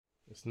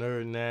It's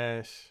Nerd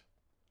Nash,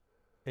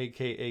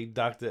 a.k.a.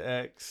 Dr.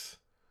 X,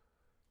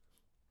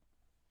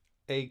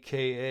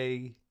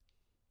 a.k.a.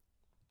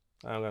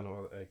 I don't got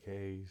no other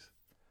AKAs.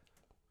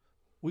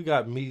 We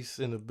got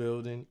Meese in the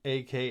building,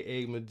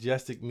 a.k.a.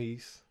 Majestic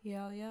Meese.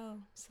 Yo,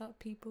 what's up,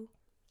 people?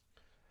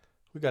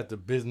 We got the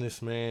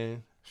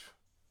businessman,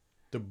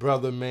 the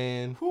brother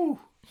man,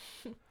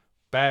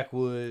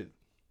 Backwood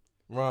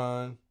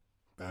Ron.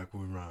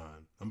 Backwood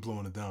Ron. I'm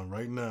blowing it down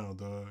right now,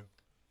 dog.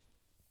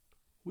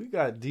 We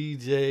got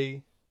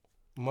DJ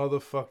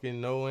motherfucking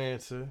No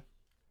Answer,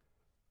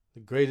 the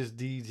greatest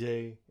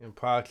DJ in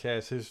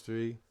podcast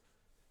history.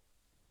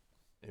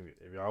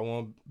 If y'all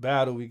want to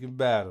battle, we can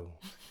battle.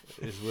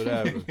 It's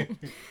whatever.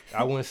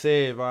 I wouldn't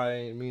say it if I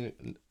didn't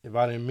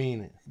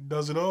mean it. He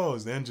does it all.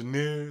 He's the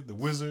engineer, the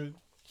wizard.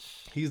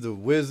 He's the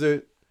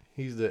wizard.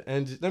 He's the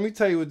engine. Let me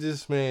tell you what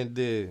this man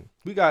did.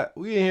 We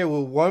in here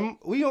with one.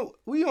 We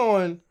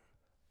on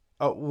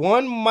a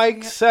one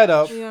mic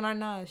setup. We on our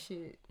Nas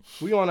shit.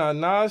 We on our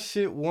Nas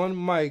shit,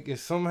 one mic, and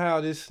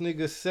somehow this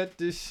nigga set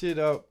this shit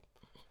up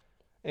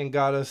and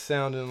got us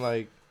sounding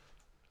like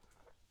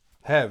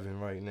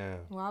heaven right now.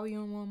 Why we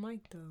on one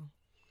mic though?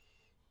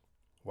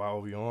 Why are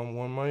we on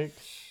one mic?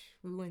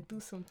 We went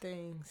through some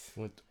things.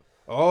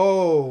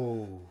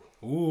 Ooh.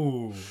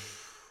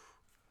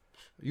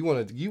 You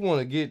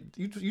wanna get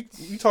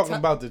you talking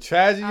about the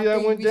tragedy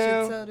that went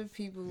down? Should tell the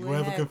people you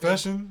have a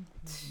confession?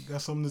 You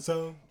got something to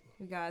tell?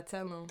 We gotta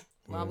tell them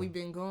why we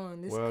been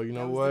gone. Well, you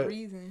know that was what? The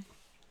reason.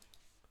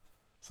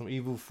 Some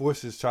evil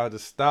forces tried to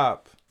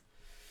stop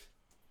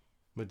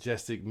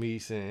Majestic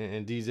Meese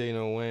and DJ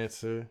No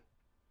Answer.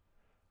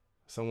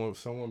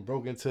 Someone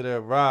broke into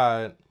their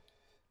ride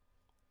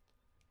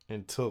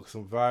and took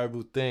some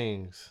valuable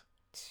things.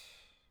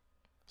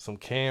 Some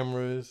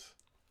cameras,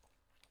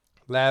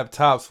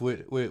 laptops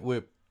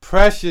with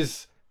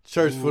precious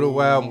Church for the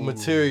Wild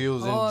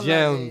materials and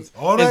gems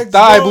and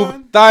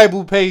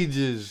Thibault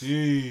pages.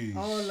 Jeez.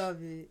 All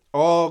of it.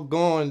 All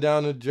going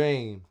down the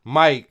drain.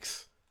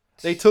 Mics.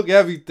 They took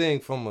everything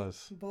from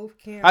us. Both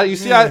cameras. You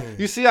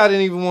see, I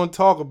didn't even want to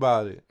talk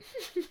about it.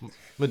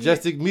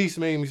 Majestic Meese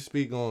made me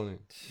speak on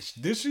it.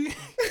 Did she?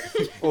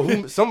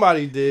 Or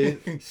somebody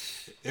did.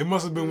 It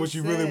must have been what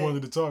you really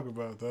wanted to talk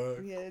about,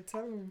 dog. Yeah,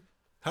 tell him.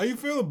 How you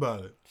feel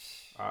about it?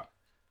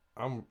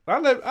 I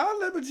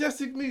let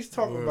Majestic Meese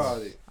talk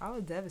about it. I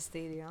was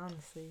devastated,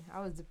 honestly.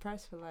 I was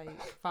depressed for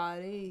like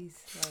 5 days.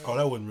 Like,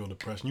 that wasn't real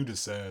depression. You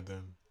just sad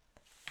then.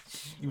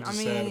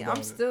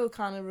 I'm still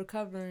kind of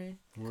recovering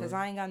because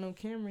I ain't got no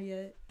camera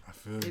yet. I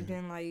feel it's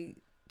been like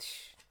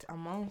a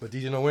month. But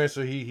DJ No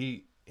Answer,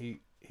 he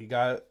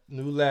got a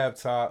new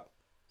laptop,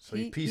 so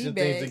he piecing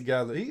things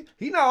together.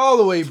 He not all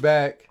the way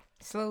back.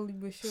 Slowly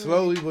but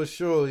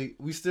surely.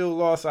 We still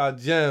lost our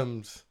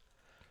gems.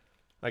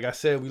 Like I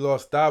said, we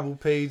lost Thibault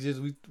pages.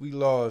 We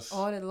lost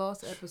all the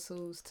lost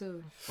episodes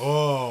too.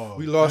 Oh,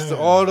 we lost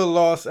all the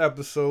lost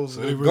episodes. So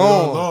they really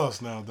gone.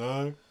 Lost now,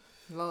 dog.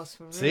 Lost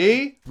for real.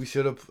 See, we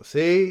should have.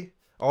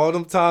 All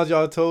them times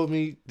y'all told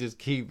me just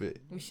keep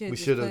it. We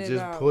should have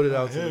just put it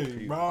out to the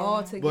people.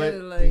 All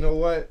together, but you know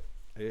what?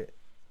 Hey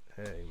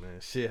man,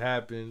 shit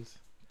happens.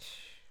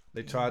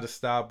 They tried to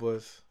stop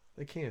us.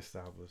 They can't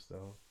stop us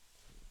though.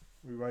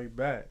 We right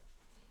back.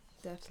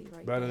 Definitely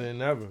right Better back.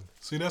 than ever.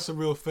 See, that's a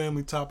real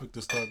family topic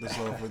to start this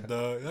off with,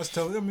 dog. That's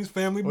it's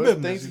family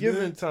business.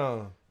 Thanksgiving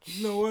time.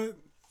 You know what?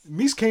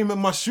 Meese came in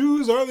my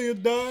shoes earlier,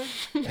 dog.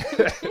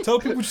 Tell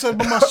people what you said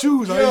about my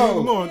shoes. I ain't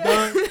even on,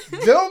 dog.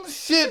 Them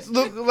shits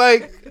look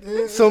like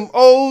some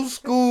old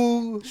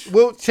school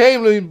Wilt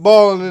Chamberlain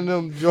balling in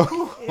them joints.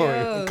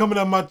 Yeah. Coming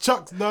out my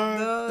chucks,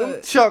 dog.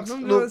 Them chucks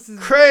look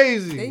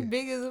crazy. They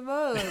big as a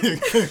bug.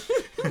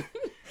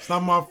 It's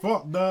not my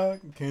fault,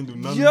 dog. Can't do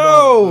nothing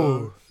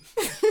about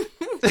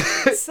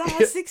it,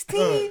 size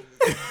 16.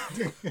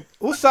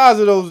 What size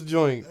are those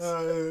joints?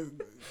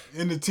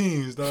 In the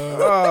teens,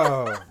 dog.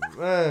 Oh,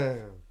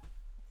 man.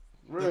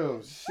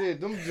 Real shit.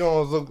 Them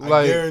joints look like...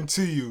 I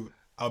guarantee you,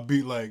 I'll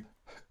beat like...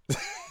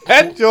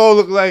 That joint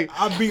look like...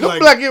 I'll beat them like...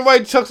 black and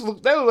white chucks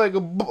look... They look like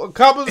a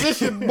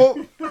composition book.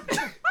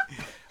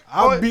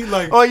 I'll beat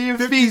like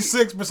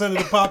 56% of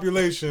the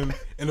population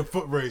in a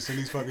foot race in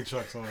these fucking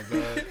trucks on,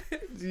 dog.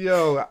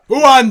 Yo.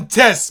 Who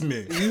untest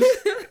me?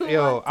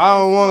 Yo, I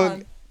don't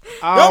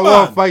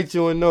want to fight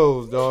you in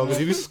those, dog. If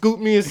you scoop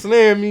me and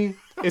slam me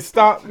and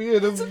stop me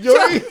in the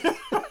joint,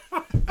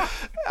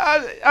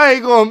 I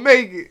ain't gonna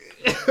make it.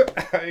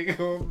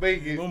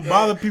 Don't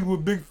bother people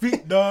with big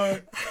feet,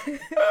 dog. Yo,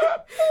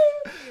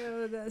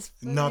 that's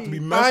funny. Not to be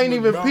messing I ain't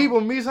even dog. people,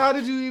 Meese. How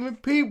did you even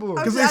people?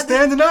 Because they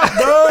standing up,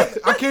 dog.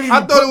 I can't even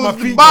I thought it was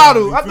the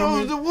bottle. I thought it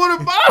was the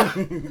water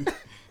bottle.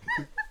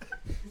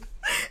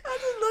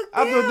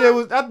 I thought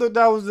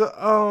that was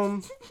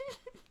the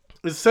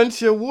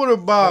essential water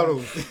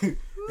bottle. It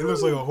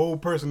looks like a whole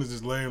person is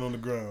just laying on the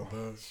ground,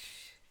 dog.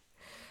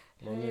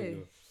 My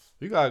nigga.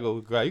 You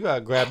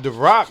gotta grab the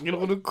rock, get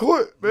on the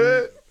court,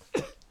 man.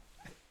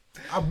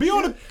 I'll be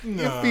on the.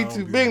 Your feet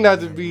too big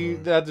not to be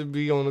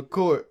on the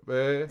court,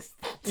 man.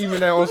 Even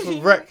that on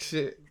some rec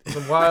shit,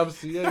 some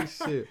YMCA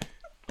shit.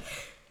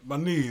 My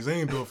knees,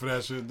 they ain't built for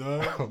that shit,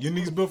 dog. Your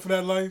knees built for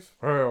that life?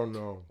 Hell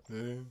no.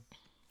 Yeah.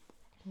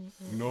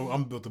 You know,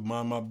 I'm built to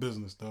mind my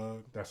business,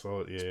 dog. That's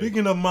all, yeah.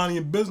 Speaking of minding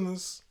your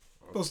business,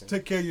 supposed to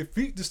take care of your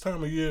feet this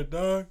time of year,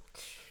 dog.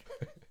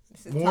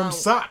 Warm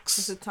socks.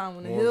 It's a time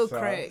when the heel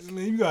cracks. I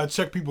mean, you gotta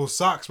check people's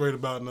socks right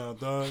about now,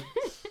 dog.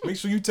 Make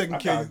sure you taking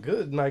care. I got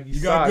good Nike.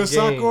 You got a good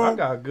sock on? I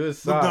got a good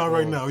sock. Look down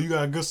right now. You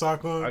got a good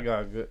sock on? I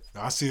got a good.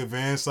 I see a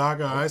Van sock.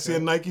 Okay. I see a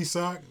Nike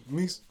sock.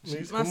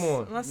 Come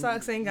on. My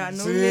socks ain't got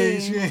no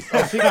name.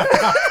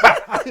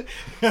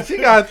 She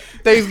got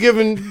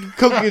Thanksgiving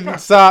cooking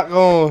sock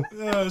on.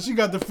 She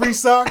got the free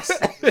socks.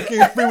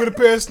 Came free with a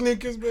pair of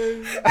sneakers,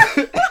 baby.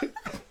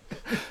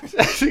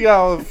 She got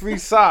all the free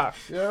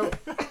socks, yo.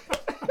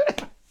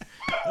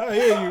 I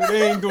hear you.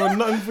 They ain't doing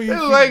nothing for you. They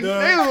look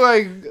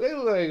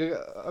like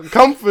a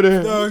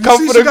comforter.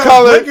 Comforter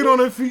colored. Blanket on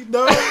her feet,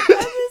 dog.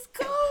 That is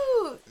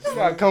cool. She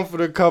got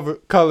comforter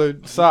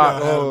colored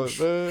sock on.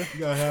 You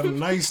gotta have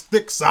nice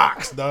thick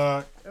socks,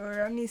 dog.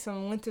 Or I need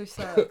some winter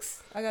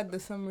socks. I got the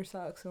summer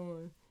socks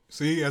on.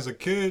 See, as a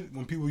kid,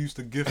 when people used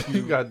to gift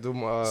you, got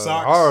them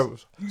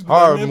socks,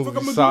 horror like, movie I'm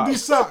gonna socks. do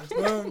these socks,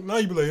 dog. Now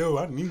you be like, yo,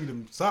 I need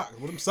them socks.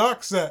 Where them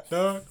socks at,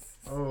 dog?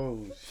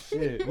 Oh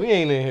shit, we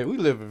ain't in here. We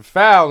living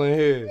foul in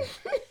here.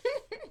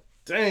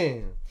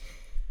 Damn.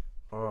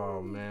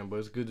 Oh man, but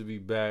it's good to be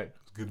back.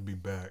 It's good to be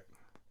back.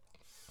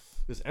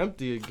 It's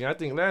empty again. I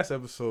think last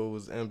episode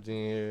was empty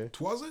in here.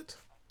 Was it?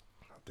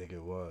 I think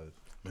it was.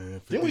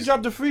 Man, didn't we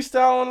drop the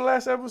freestyle on the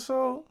last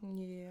episode?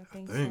 Yeah, I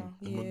think so. Yeah.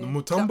 The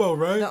Mutombo,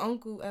 right? The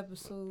Uncle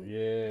episode.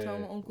 Yeah.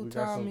 Uncle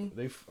Tommy.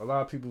 A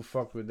lot of people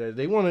fuck with that.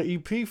 They want an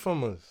EP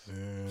from us.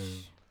 Yeah.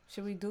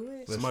 Should we do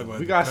it? Listen,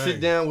 we gotta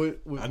sit down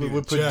with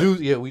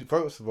produce. Yeah,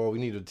 first of all we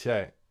need a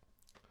chat.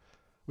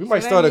 We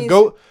might start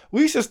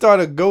We should start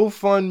a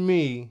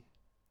GoFundMe,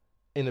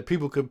 and the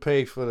people could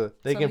pay for the.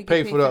 They can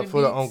pay for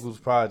the Uncle's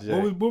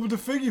project. What would the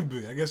figure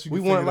be? I guess you.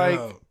 We can want like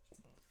out.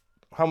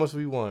 How much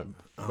we want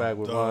back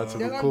with Ron to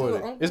record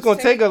it. It's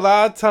gonna take a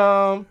lot of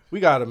time. We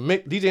gotta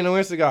mix. DJ No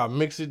Answer gotta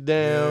mix it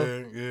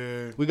down.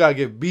 Yeah. We gotta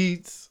get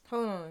beats.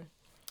 Hold on.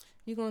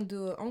 You gonna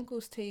do an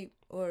Uncle's tape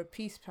or a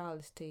Peace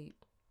Palace tape?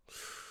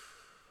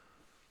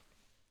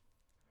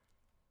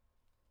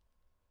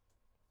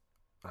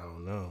 I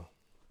don't know.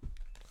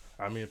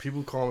 I mean,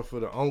 people calling for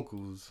the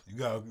Uncles. You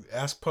gotta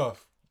ask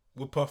Puff.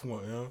 What Puff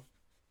want, you know?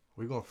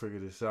 We're gonna figure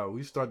this out.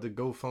 We start the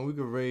GoFundMe. We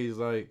could raise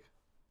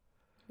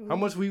how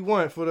much we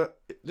want for the.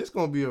 This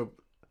gonna be a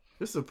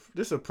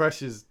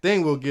precious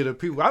thing. We'll get a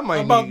people. I might.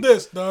 How about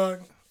this,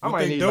 dog? I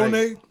might need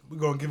donate. We're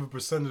gonna give a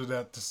percentage of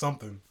that to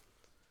something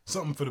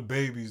for the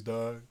babies,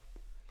 dog.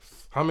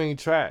 How many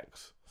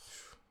tracks?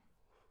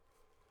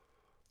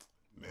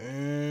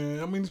 Man,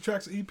 how many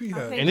tracks EP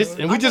have?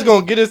 And we just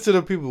gonna get this to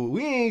the people.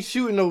 We ain't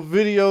shooting no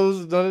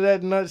videos, none of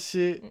that nut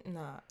shit.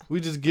 Nah. We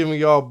just giving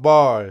y'all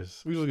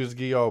bars. We just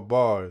give y'all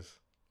bars.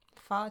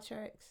 5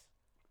 tracks.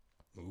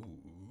 Ooh.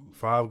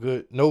 5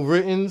 good. No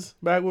writtens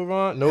back with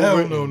Ron? No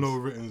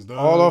writtens, dog.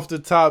 All off the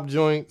top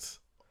joints.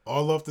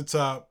 All off the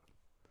top.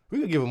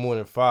 We could give them more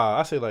than 5.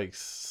 I say like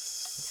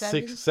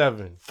 6,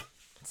 7.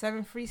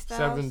 7 freestyles?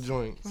 7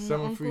 joints.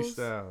 7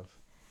 freestyles.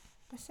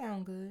 That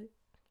sound good.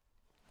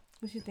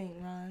 What you think,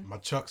 Ron? My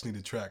Chucks need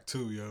a track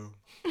too, yo.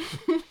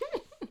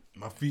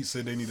 My feet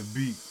say they need a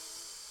beat.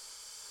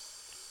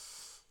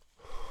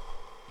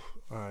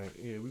 All right,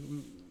 yeah,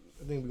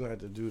 I think we're gonna have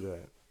to do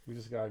that. We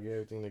just gotta get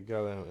everything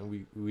together,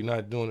 and we're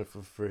not doing it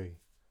for free.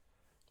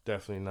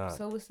 Definitely not.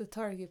 So what's the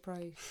target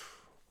price?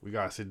 We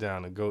gotta sit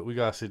down and go. We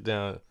gotta sit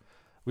down.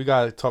 We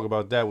gotta talk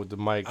about that with the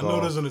mic. I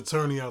know there's an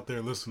attorney out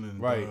there listening.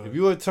 Right. If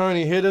you're an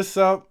attorney, hit us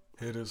up.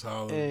 Hit us,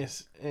 holler.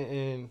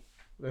 And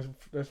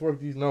let's work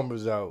these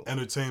numbers out.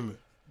 Entertainment,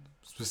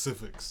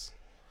 specifics,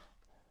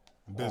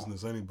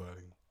 business,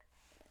 anybody.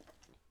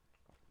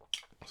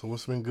 So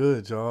what's been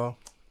good, y'all?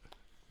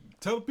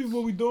 Tell the people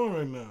what we doing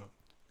right now.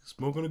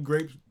 Smoking a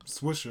grape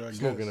swisher, I guess.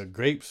 Smoking a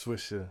grape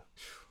swisher.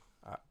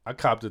 I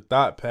copped a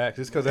thought pack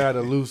just because I had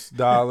a loose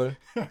dollar.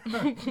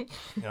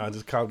 I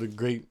just copped a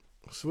grape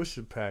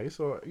swisher pack.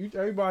 So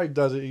everybody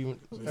does it even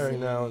every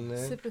now and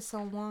then. Sipping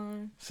some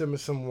wine. From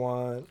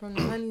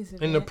the Honeys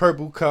event. In the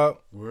purple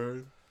cup.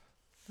 Word.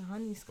 The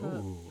Honeys cup.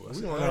 Ooh,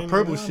 we don't have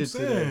purple shit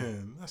today.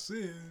 That's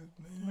it,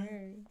 man.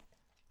 Word.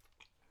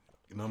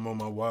 And I'm on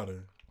my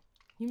water.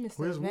 You missed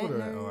Where's the event,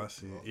 water at? nerd? Oh, I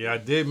see it. Yeah, I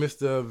did miss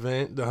the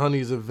event, the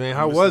Honeys event.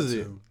 How was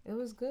it? It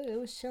was good. It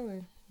was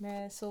chilling.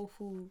 Mad soul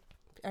food.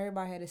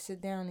 Everybody had to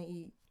sit down and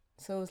eat.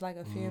 So it was like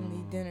a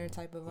family dinner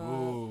type of vibe.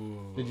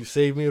 Ooh. Did you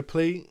save me a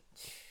plate?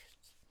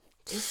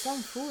 It's some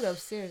food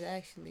upstairs,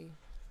 actually.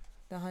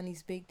 The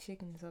Honey's baked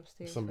chicken is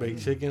upstairs. Some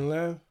baked chicken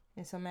left?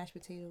 And some mashed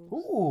potatoes.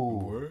 Ooh.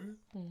 Word?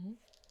 Mm-hmm.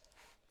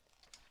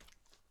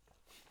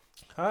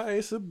 All right,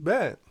 it's a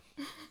bet.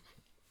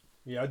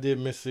 Yeah, I did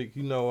miss it.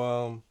 You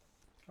know,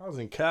 I was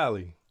in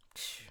Cali.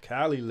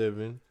 Cali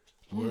living.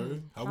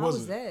 Word? How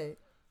was that?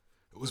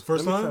 It was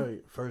first time?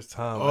 First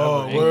time.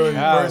 Oh, word.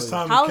 First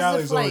time in How's Cali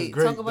the is always flight?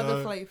 great. Talk about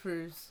the flight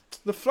first.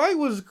 The flight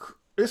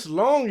It's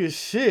long as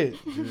shit.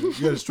 You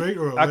had it straight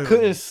or I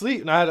couldn't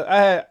sleep. And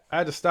I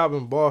had to stop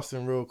in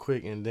Boston real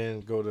quick and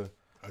then go to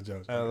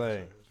LA.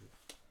 It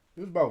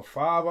was about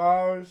 5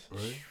 hours.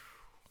 Right.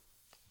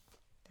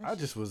 I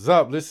just was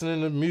up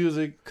listening to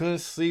music, couldn't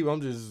sleep.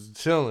 I'm just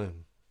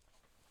chilling.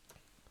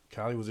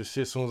 Cali was the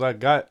shit. Soon as I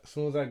got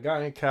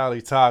in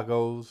Cali,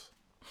 tacos.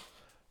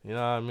 You know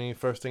what I mean?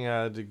 First thing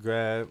I had to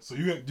grab. So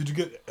did you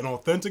get an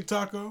authentic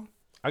taco?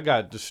 I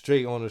got the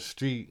straight on the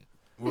street.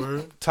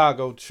 Word?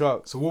 Taco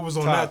truck. So what was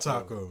on that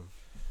taco?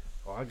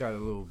 Oh, I got a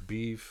little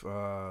beef,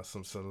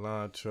 some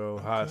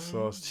cilantro, hot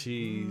sauce,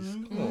 cheese.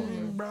 Come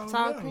on, man.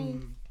 Sour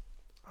cream.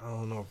 I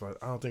don't know if I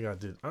don't think I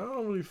did. I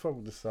don't really fuck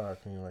with the sour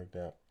cream like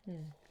that.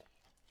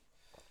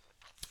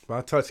 But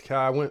I touched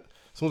Cali. As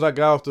soon as I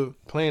got off the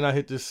plane, I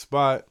hit this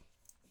spot.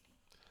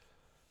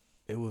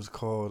 It was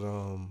called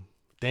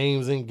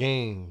Dames and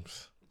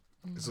Games.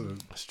 It's a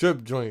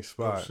strip joint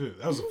spot. Oh, shit.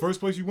 That was the first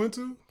place you went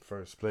to?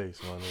 First place,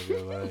 my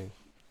nigga.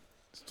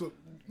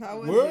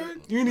 Like,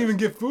 word? You didn't even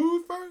get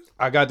food first?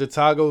 I got the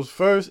tacos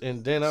first,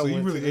 and then I went. So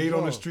you really to the ate on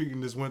the joint. street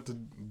and just went to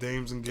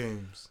Dames and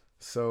Games.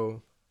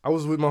 So I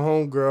was with my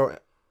homegirl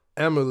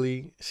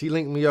Emily. She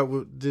linked me up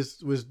with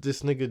this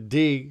nigga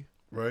D,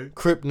 right?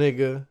 Crip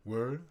nigga,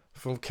 word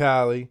from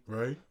Cali,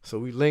 right? So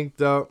we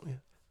linked up.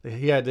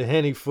 He had the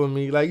Henny for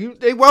me. Like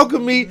they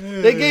welcomed me.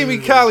 Yeah. They gave me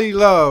Cali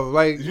love.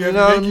 Like you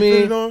know what I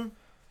mean.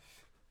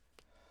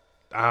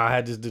 I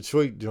had this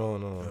Detroit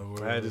joint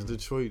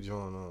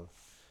on.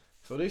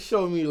 So they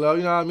showed me love.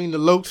 You know what I mean. The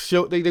Lokes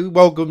show. They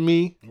welcomed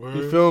me. Word.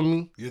 You feel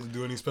me? You had to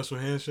do any special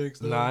handshakes?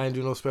 Though? Nah, I didn't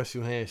do no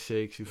special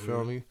handshakes. You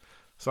feel me?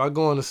 So I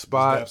go on the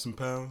spot. Just dap some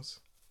pounds.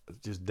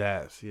 Just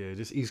daps, yeah.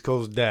 Just East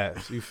Coast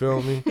daps. You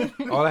feel me?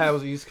 All I had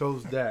was East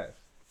Coast daps.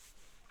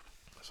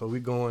 So we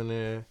go in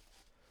there.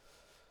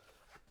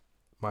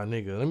 My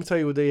nigga, let me tell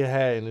you what they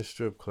had in the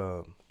strip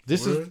club.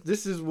 This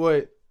is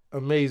what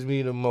amazed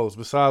me the most.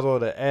 Besides all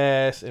the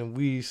ass and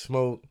weed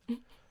smoke,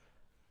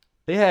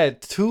 they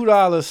had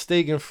 $2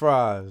 steak and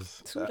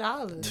fries.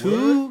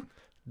 $2.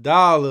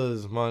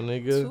 $2, my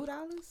nigga.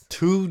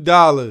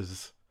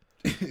 $2.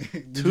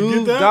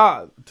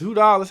 $2.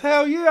 $2.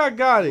 Hell yeah, I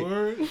got it.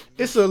 Word?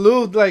 It's a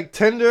little like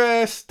tender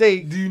ass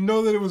steak. Do you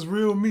know that it was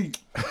real meat?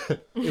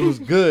 It was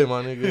good,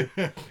 my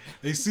nigga.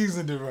 They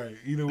seasoned it right.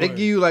 Either way, they give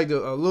you like a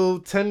little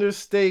tender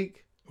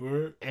steak.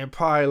 Word? And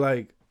probably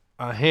like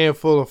a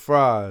handful of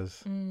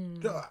fries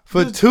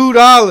for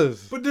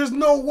 $2. But there's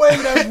no way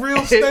that's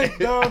real steak,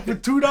 dog. For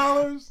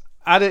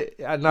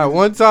 $2. Not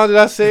one time did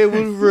I say it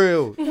was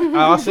real.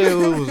 I said it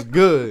was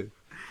good.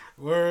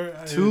 Word.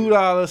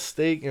 $2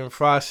 steak and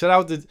fries. Shout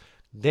out to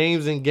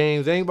Dames and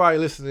Games. Anybody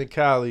listening to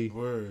Cali,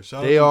 word.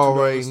 Shout they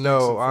already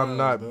know I'm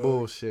not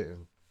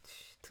bullshitting.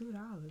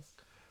 $2.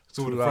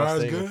 So the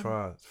fries good?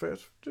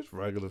 Fries. Just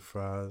regular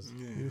fries.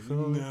 Yeah, you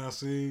feel me? Nah,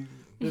 see.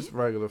 Just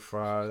regular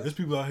fries. There's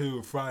people out here who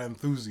are fry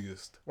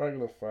enthusiasts.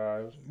 Regular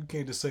fries. You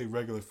can't just say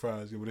regular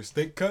fries. With a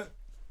steak cut,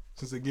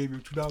 since they gave you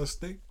 $2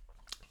 steak.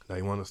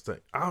 They want a steak.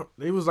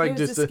 They was like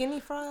just the skinny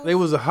fries? They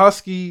was a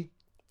husky.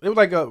 They was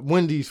like a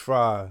Wendy's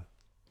fry.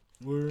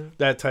 Word.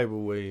 That type of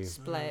way.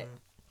 Splat.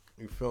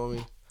 You feel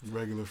me?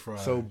 Regular fry.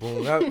 So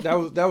boom.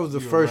 That was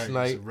the first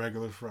night.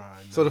 Regular fry.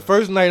 So the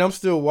first night I'm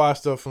still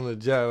washed up from the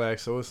jet lag.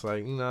 So it's like,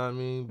 you know what I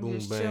mean? Boom,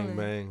 bang, chilling.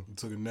 bang. You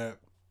took a nap.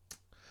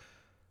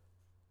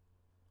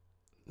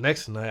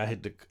 Next night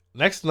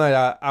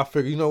I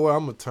figured, you know what,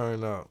 I'm gonna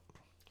turn up.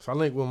 So I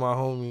linked with my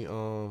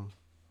homie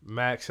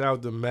Mac. Shout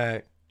out to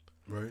Mac.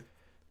 Right.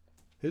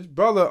 His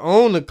brother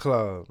owned the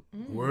club.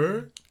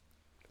 Word?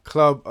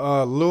 Club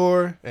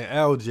Lure and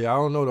LJ. I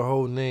don't know the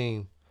whole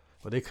name,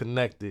 but they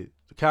connected.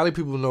 The Cali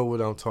people know what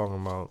I'm talking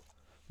about.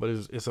 But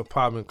it's a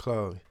popping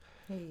club.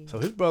 Hey. So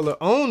his brother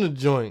owned the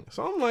joint.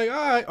 So I'm like,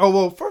 all right. Oh,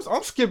 well, first,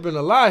 I'm skipping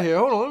a lot here.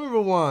 Hold on, let me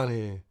rewind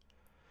here.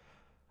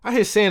 I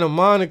hit Santa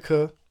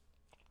Monica.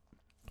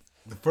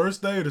 The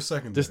first day or the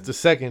second day? Just the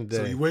second day.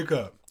 So you wake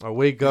up. I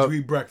wake up. Did you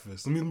eat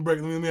breakfast? Let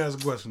me ask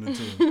a question or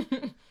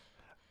two.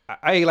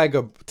 I ate like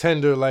a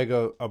tender, like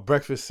a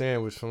breakfast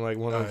sandwich from like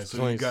one of those joints.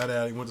 So you got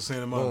out, you went to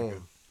Santa Monica.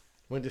 Boom.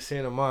 Went to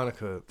Santa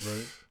Monica.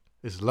 Right.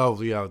 It's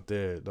lovely out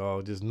there,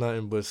 dog. Just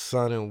nothing but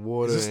sun and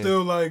water. Is it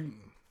still like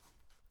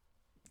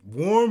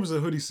warm? Is it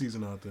hoodie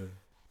season out there?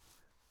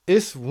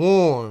 It's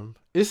warm.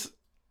 It's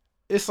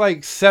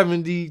like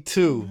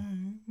 72.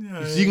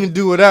 Yeah, so you can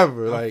do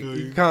whatever. Like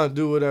you can't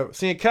do whatever.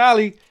 See, in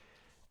Cali,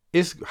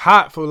 it's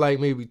hot for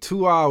like maybe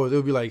 2 hours.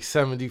 It'll be like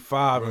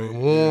 75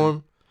 and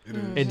warm. Yeah. It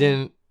is. And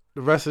then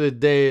the rest of the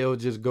day it'll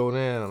just go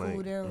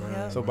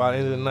down. So by the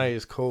end of the night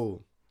it's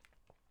cold.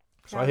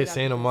 So I hit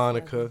Santa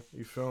Monica.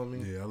 You feel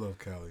me? Yeah, I love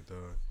Cali, dog.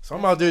 So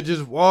I'm out there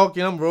just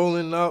walking. I'm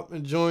rolling up,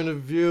 enjoying the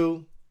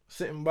view,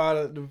 sitting by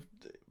the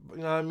you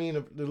know what I mean,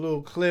 the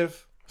little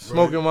cliff,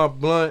 smoking my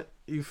blunt.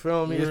 You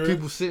feel me? There's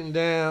people sitting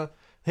down,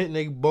 hitting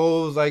their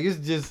bowls. Like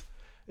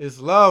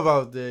it's love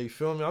out there. You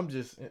feel me?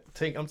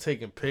 I'm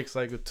taking pics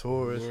like a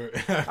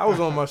tourist. I was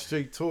on my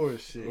straight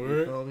tourist shit.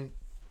 You feel me?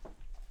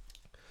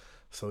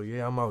 So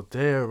yeah, I'm out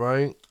there,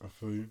 right? I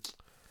feel you.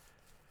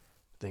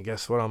 Then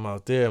guess what? I'm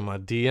out there. My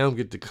DM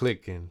get to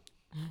clicking,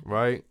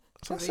 right?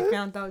 So they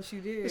found out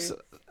you did. You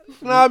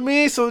know what I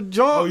mean? So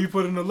John. Oh, you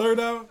put an alert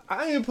out?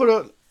 I didn't put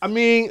a. I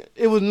mean,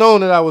 it was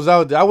known that I was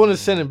out there. I wasn't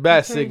sending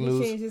bat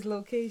signals. He changed his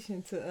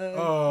location to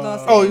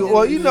Los Angeles. Oh,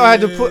 well, you know I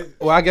had to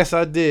put. Well, I guess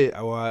I did.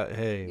 Well,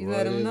 hey, you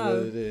let him know.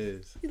 What it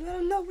is. You let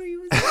him know where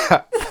you was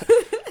at.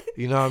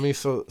 You know what I mean?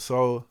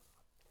 So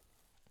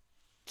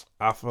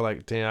I feel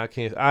like, damn,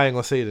 I ain't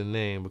gonna say the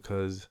name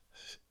because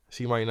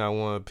she might not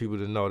want people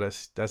to know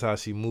that's how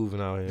she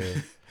moving out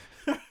here.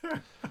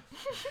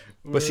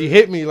 But she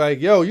hit me like,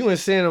 yo, you in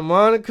Santa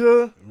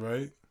Monica?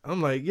 Right.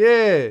 I'm like,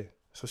 yeah.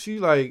 So she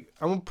like,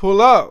 I'm gonna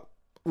pull up.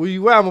 Where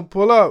you at? I'm gonna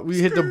pull up.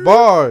 We hit the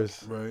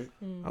bars. Right.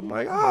 Mm-hmm. I'm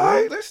like, all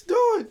right, let's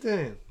do it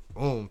then.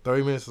 Boom.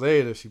 30 minutes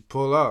later, she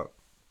pull up.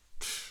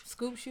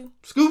 Scoops you?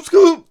 Scoop,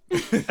 scoop.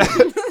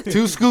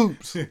 2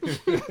 scoops.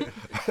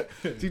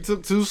 She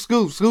took 2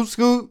 scoops. Scoop,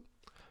 scoop.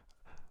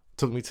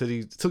 Took me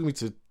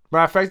to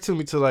matter of fact, took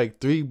me to like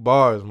 3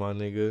 bars, my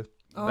nigga.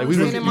 Oh, like you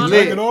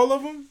drinking all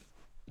of them?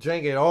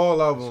 Drinking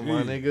all of them,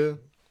 my nigga.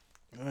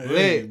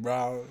 Hey,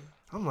 bro.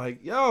 I'm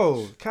like,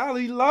 yo,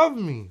 Kylie love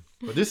me.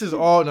 But this is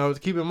all, now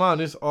keep in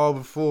mind, this is all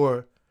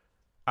before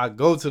I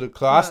go to the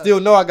club. I still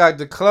know I got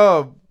the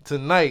club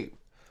tonight,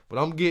 but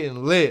I'm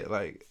getting lit.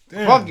 Like,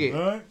 damn, fuck it.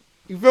 Right.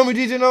 You feel me,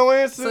 DJ No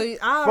Answer? So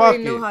I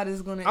already know how this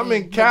is going to end. I'm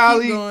in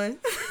Cali.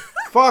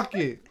 Fuck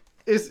it.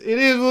 It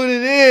is what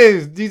it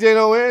is, DJ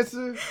No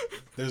Answer.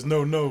 There's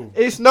no no.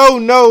 It's no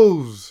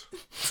no's.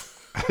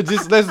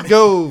 Just let's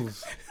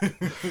goes.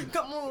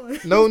 Come on.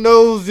 No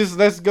no's, just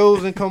let's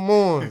goes and come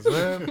on,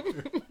 man.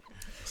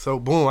 So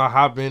boom, I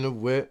hop in the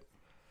whip.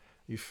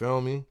 You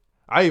feel me?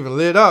 I even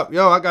lit up.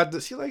 Yo, I got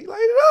this. She like, light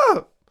it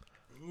up.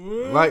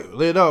 Like,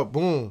 lit up.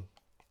 Boom.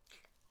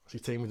 She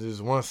take me to this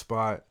one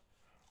spot.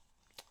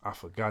 I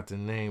forgot the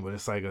name, but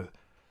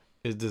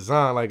it's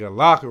designed like a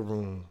locker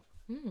room.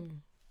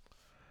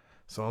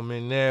 So I'm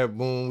in there.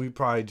 Boom. We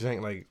probably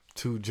drank like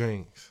 2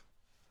 drinks.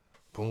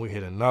 Boom. We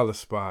hit another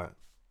spot.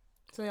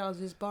 So y'all was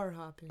just bar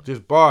hopping.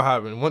 Just bar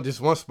hopping.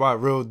 This one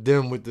spot real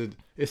dim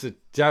it's a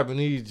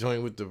Japanese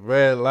joint with the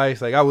red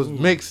lights. Like I was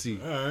mixy.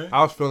 Right.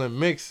 I was feeling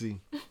mixy.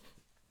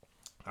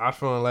 I was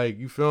feeling like,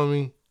 you feel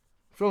me?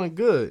 Feeling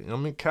good.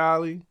 I'm in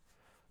Cali.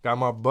 Got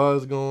my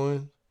buzz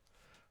going.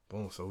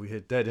 Boom. So we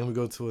hit that. Then we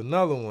go to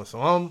another one.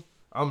 So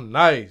I'm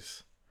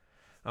nice.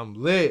 I'm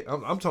lit.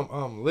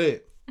 I'm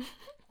lit.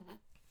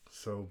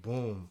 So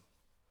boom.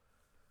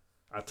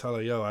 I tell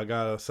her, yo, I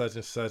got a such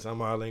and such.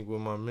 I'm out link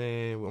with my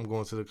man. I'm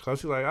going to the club.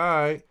 She's like,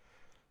 all right.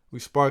 We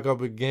spark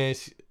up again.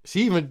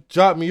 She even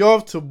dropped me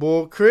off to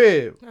Bull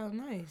crib. Oh,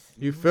 nice.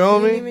 You feel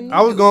me?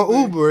 I was going to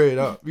Uber it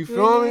up. You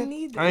feel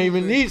me? I ain't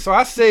even need. So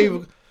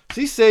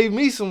she saved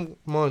me some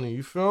money.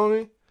 You feel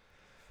me?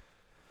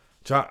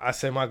 I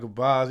say my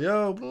goodbyes.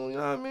 Yo, boom, you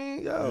know what I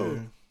mean? Yo.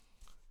 Yeah.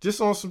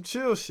 Just on some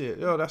chill shit.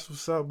 Yo, that's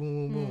what's up.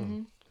 Boom, boom,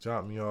 boom.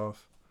 Drop me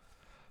off.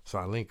 So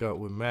I link up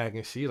with Mac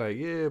and she like,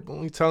 yeah,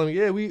 boom. He telling me,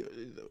 yeah,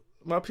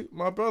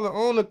 my brother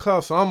own the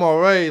club. So I'm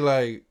already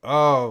like,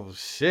 oh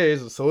shit.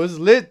 So it's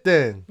lit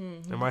then.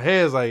 And my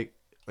head's like,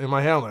 in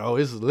my head, I'm like, oh,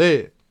 it's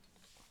lit.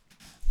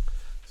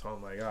 So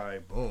I'm like, all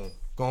right, boom.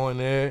 Going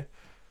there,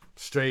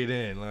 straight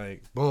in.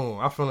 Like, boom.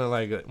 I'm feeling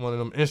like one of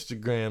them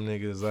Instagram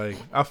niggas. Like,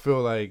 I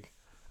feel like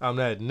I'm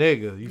that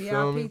nigga. You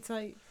feel me?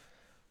 Type.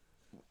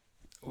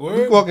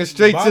 We walking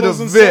straight to the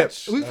VIP.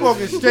 We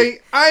walking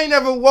straight. I ain't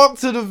never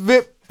walked to the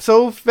VIP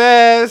so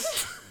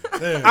fast.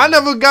 Damn. I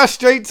never got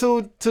straight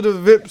to the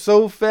VIP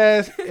so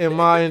fast in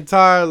my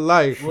entire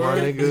life, my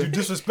nigga. Did you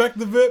disrespect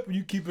the VIP or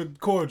you keep it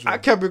cordial? I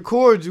kept it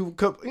cordial.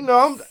 You know,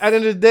 I'm at the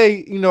end of the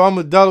day, you know, I'm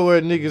a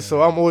Delaware nigga,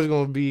 so I'm always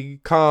gonna be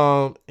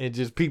calm and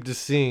just peep the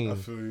scene. I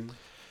feel you.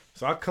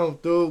 So I come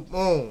through,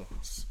 boom,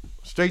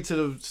 straight to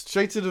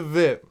the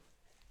VIP.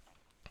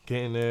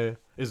 Getting there.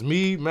 It's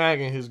me, Mag,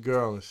 and his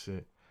girl and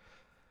shit.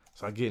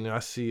 So I get in there, I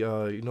see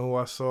you know who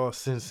I saw?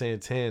 Sin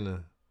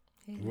Santana.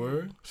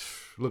 Word?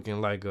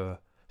 Looking like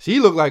she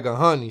looked like a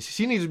honey.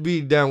 She needs to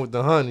be down with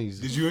the honeys.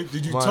 Did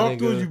you talk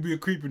to her? Or you be a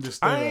creep and just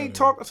stay? I ain't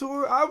talking to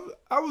her.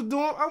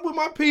 I'm with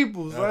my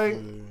peoples. Like,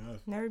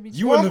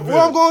 you in the VIP? Where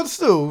I'm going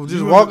to?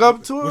 Just walk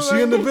up to her. Was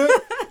she in the VIP?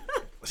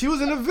 She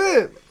was in the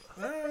VIP.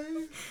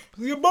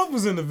 Your both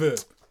was in the VIP.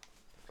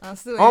 All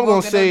I'm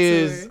gonna say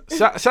is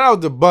shout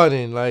out to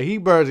Button. Like, he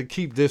better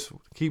keep this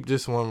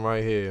one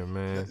right here,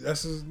 man.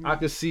 I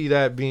could see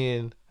that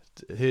being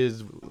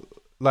his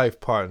life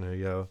partner,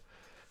 yo.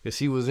 Cause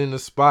she was in the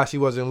spot, she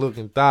wasn't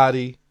looking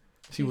thotty.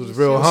 She was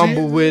real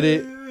humble with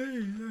it.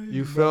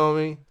 You feel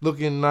me?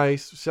 Looking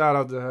nice. Shout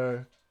out to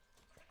her.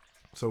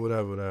 So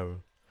whatever.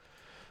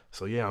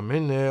 So yeah, I'm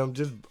in there. I'm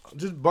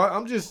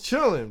just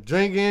chilling,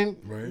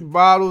 drinking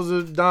bottles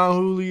of Don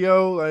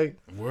Julio, like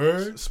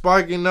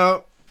sparking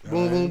up,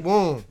 boom, boom,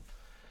 boom,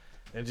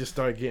 and just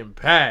start getting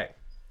packed.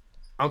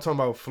 I'm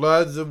talking about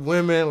floods of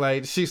women.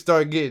 Like, she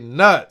started getting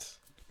nuts.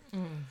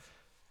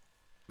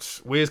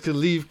 Wiz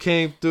Khalifa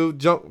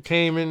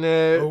came in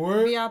there.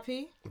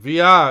 VIP?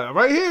 VI.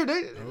 Right here.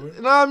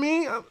 You know what I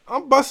mean?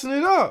 I'm busting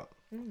it up.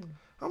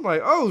 I'm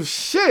like, oh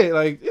shit.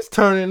 Like, it's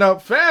turning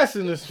up fast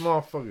in this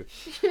motherfucker.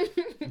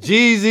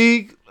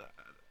 Jeezy.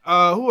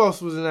 Who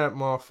else was in that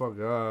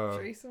motherfucker?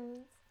 Trey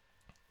Songz.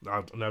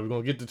 Now we're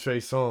gonna get to Trey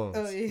Songz.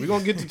 Oh, yeah. We're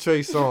gonna get to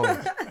Trey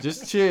Songz.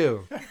 Just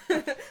chill.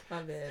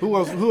 My bad. Who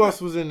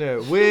else was in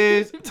there?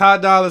 Wiz, Ty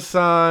Dolla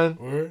 $ign.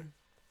 Word?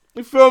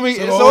 You feel me?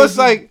 So it's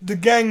like the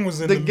gang was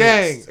in the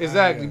gang, mix.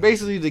 exactly.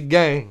 Basically the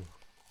gang.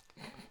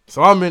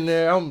 So I'm in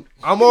there. I'm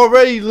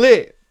already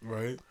lit.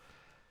 Right.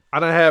 I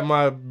done had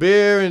my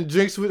beer and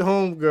drinks with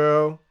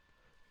homegirl.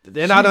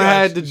 Then I done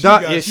had the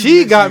dunk. Yeah,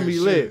 she got me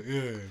lit.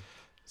 Yeah.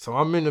 So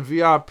I'm in the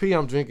VIP.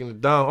 I'm drinking the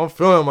dunk. I'm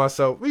feeling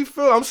myself.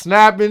 I'm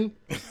snapping.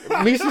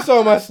 Misha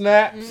saw my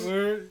snaps.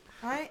 Word.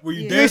 Were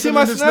you You dancing see in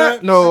my the snap?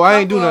 snap? No, I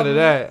ain't do none of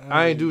that.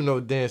 I ain't do no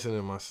dancing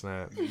in my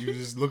snap. You was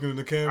just looking in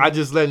the camera? I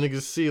just let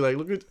niggas see, like,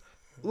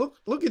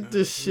 look at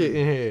this shit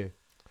in here.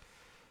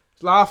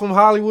 It's live from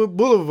Hollywood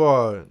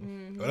Boulevard.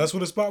 Oh, that's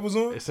where the spot was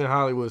on? It's in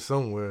Hollywood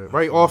somewhere.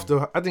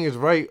 I think it's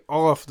right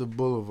off the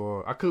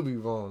boulevard. I could be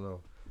wrong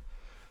though.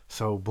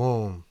 So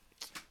boom.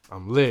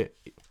 I'm lit.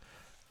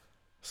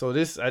 So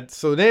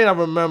then I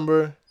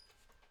remember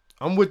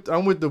I'm with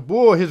the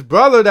boy. His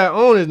brother that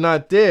owned is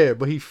not there,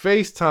 but he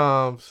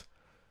FaceTimes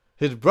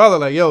his brother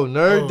like, yo,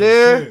 nerd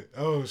there? Shit.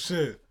 Oh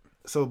shit.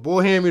 So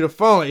boy hand me the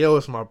phone like, yo,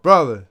 it's my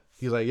brother.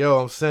 He's like, yo,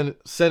 I'm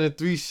sending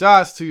 3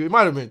 shots to you. It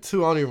might have been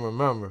 2, I don't even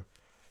remember.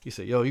 He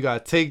said, yo, you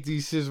gotta take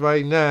these shits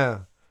right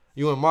now.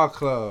 You in my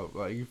club.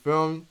 Like, you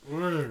feel me?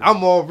 Word.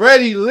 I'm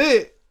already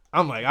lit.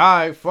 I'm like, all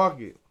right,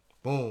 fuck it.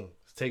 Boom.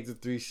 Let's take the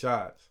 3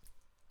 shots.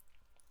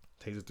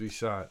 Take the 3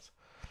 shots.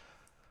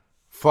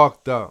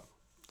 Fucked up.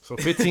 So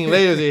 15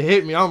 later, they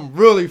hit me. I'm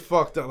really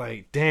fucked up.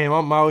 Like, damn,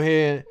 I'm out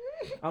here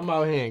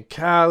in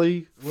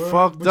Cali. Word.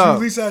 Fucked but up. You at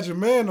least had your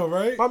man though,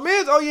 right? My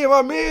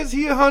man's,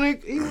 he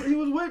 100. He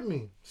was with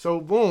me.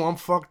 So boom, I'm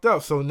fucked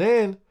up. So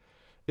then,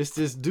 it's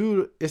this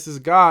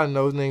guy I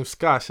know named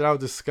Scott. Shout out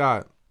to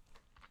Scott.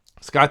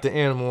 Scott the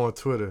Animal on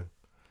Twitter.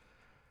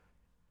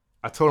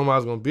 I told him I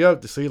was gonna be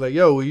up there. So he's like,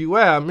 yo, where you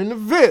at? I'm in the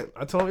VIP.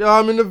 I told him, yo,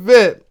 I'm in the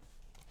VIP.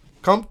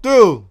 Come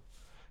through.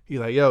 He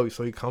like, yo,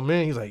 so he come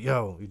in. He's like,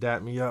 yo, he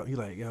dapped me up. He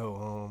like,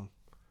 yo,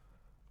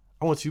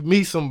 I want you to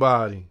meet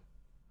somebody.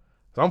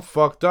 So I'm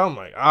fucked up. I'm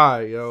like, all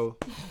right, yo.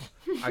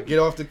 I get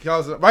off the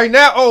couch right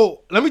now.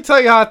 Oh, let me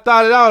tell you how I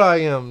thought it out.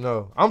 I am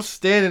though. I'm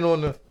standing on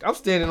the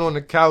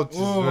couches,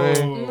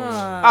 man.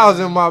 Nah. I was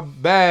in my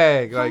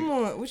bag. Like, come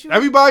on. What you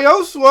everybody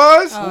else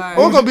was. Right. I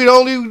was gonna be the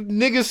only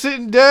nigga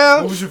sitting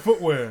down. What was your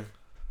footwear?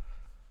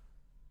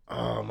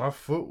 My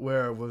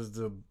footwear was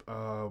the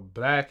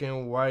black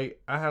and white.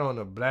 I had on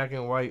the black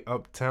and white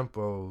up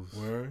tempos.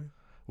 Word.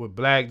 With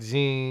black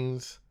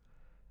jeans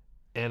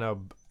and a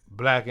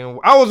black and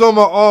I was on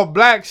my all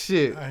black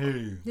shit. I hear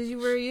you. Did you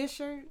wear your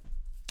shirt?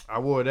 I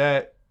wore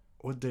that.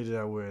 What day did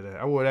I wear that?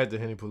 I wore that to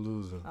Henny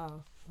Palooza.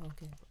 Oh,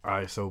 okay. All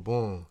right, so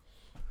boom.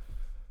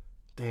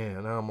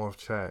 Damn, now I'm off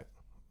track.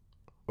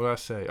 What'd I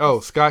say? Oh,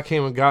 Scott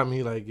came and got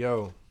me like,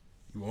 yo.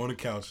 You were on the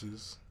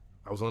couches.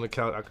 I was on the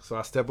couch, so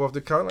I step off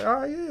the couch like,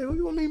 all right, yeah, who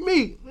you want me to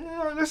meet?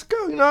 Yeah, let's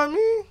go. You know what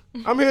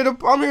I mean?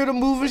 I'm here to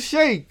move and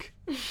shake.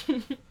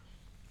 So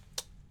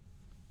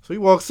he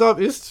walks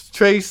up. It's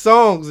Trey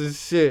Songz and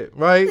shit,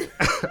 right?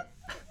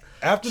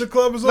 After the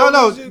club is over?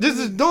 No, this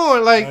is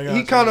doing like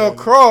he kind of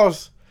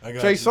across.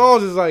 Trey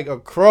Songz is like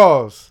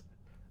across,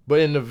 but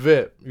in the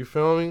VIP. You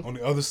feel me? On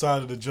the other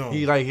side of the jump.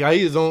 He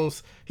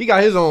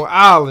got his own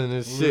island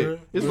and shit.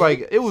 Really? It's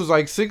like it was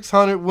like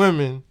 600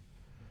 women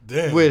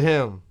with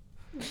him.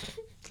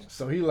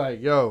 So he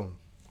like, yo,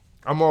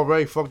 I'm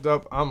already fucked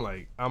up. I'm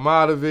like, I'm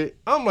out of it.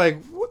 I'm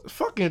like, what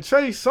fucking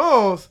Trey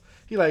Songz?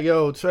 He like,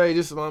 yo, Trey,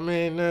 this is my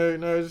man,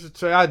 nerd, this is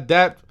Trey. I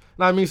dapped.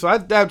 So I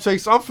dapped Trey.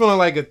 So I'm feeling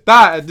like a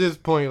thot at this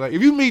point. Like,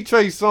 if you meet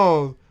Trey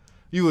Songz,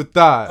 you a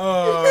thot.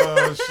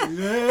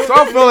 Shit. So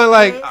I'm feeling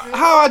like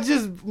how I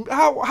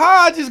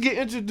just get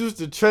introduced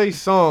to Trey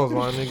Songz,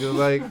 my nigga.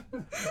 Like,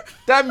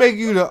 that make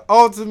you the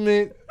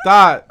ultimate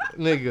thot,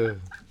 nigga.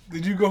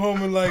 Did you go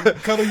home and like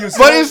cuddle yourself?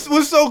 But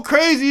what's so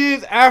crazy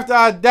is after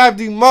I dapped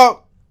him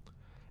up,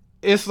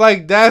 it's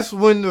like that's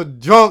when the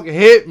drunk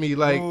hit me.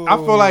 Like, I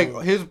feel like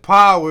his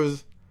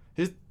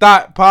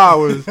thought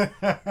powers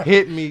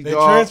hit me, They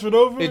dog. transferred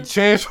over? It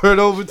transferred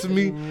over to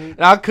me,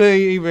 and I couldn't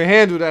even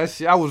handle that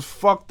shit. I was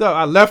fucked up.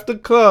 I left the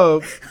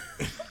club.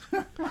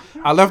 And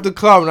I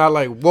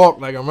like walked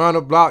like around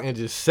the block and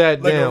just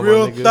sat like down. Like a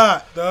real my nigga.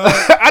 thought, dog.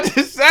 I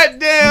just sat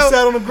down. You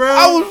sat on the ground?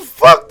 I was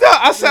fucked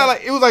up. I sat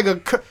like, it was like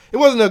it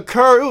wasn't a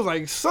curve. It was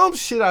like some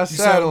shit I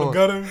sat on. You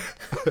sat on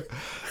the gutter?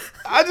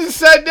 I just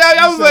sat down.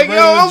 I was like, yo,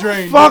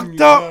 I'm fucked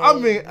up.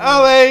 I'm in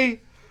LA.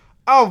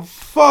 I'm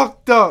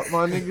fucked up,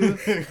 my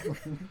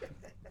nigga.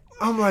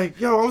 I'm like,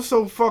 yo, I'm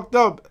so fucked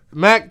up.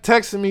 Mac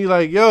texted me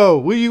like, yo,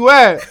 where you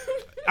at?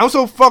 I'm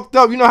so fucked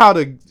up. You know how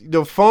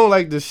the phone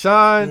like the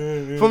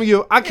shine from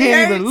you. I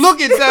can't even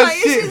look at that like,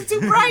 shit. It's too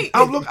bright.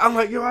 I'm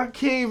like, yo, I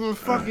can't even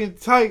fucking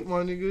type,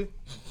 my nigga.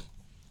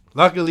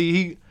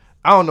 Luckily,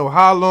 I don't know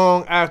how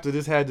long after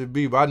this had to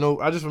be, but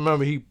I just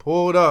remember he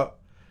pulled up.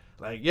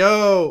 Like,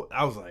 yo,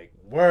 I was like,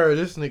 word,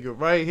 this nigga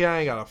right here, I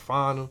ain't gotta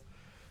find him.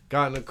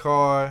 Got in the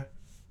car,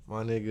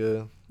 my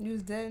nigga. You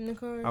was dead in the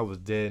car? I was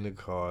dead in the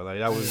car. Like,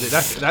 that was it.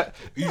 That.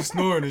 You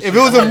snoring and if shit. It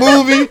was a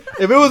movie,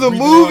 if it was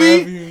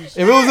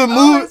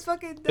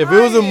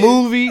a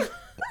movie,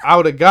 I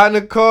would have gotten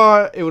in the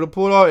car, it would have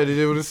pulled off, and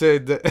it would have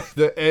said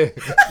the end.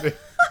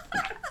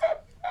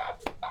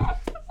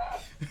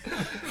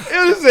 It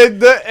would have said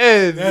the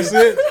end. That's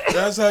it?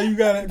 That's how you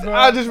got it, bro?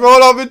 I just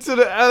rolled off into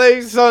the LA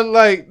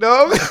sunlight,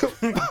 dog.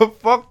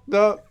 Fucked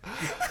up.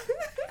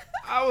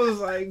 I was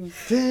like,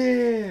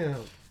 damn.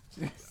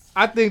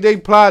 I think they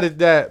plotted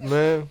that,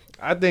 man.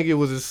 I think it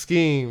was a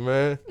scheme,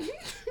 man.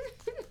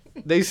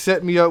 They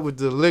set me up with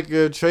the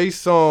liquor, Trey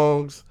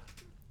Songz,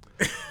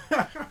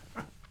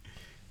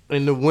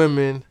 and the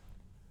women.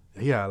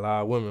 He had a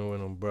lot of women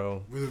with him,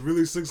 bro. Was it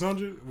really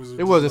 600?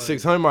 It wasn't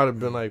 600. Might have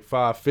been like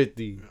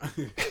 550.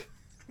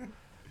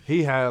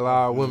 He had a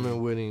lot of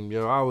women with him,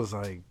 yo. I was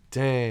like,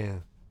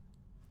 damn.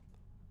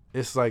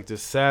 It's like the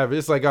savage.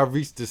 It's like I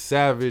reached the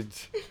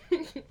savage.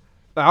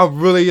 I'm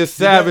really a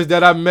savage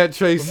that I met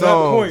Trey Songz. From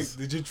that point,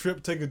 did your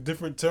trip take a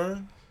different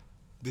turn?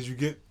 Did you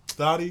get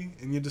thotty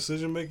in your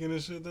decision making and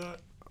shit, dog?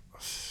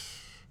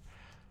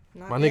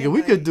 My nigga,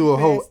 we could do a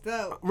whole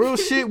real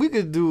shit.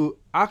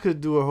 I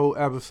could do a whole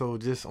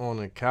episode just on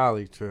the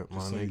Cali trip,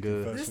 my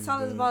nigga. Just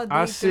tell us about day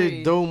 3. I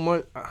said so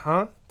much,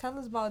 huh? Tell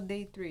us about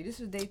day 3. This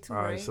was day 2,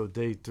 All right? So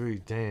day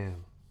 3,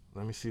 damn.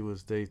 Let me see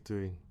what's day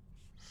 3.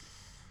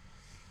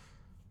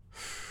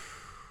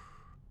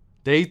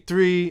 Day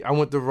 3, I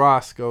went to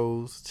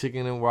Roscoe's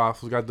Chicken and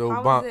Waffles. Got the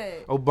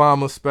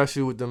Obama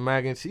special with the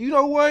mac and cheese. You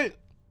know what?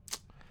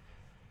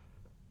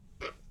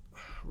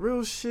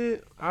 Real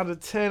shit. Out of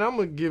 10, I'm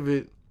gonna give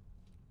it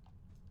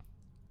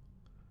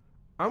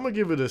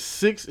a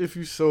 6 if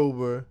you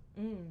sober.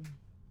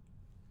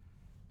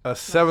 A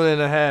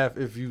 7.5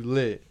 if you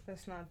lit.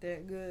 That's not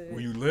that good.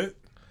 Were you lit?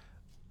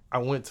 I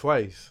went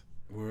twice.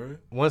 Word?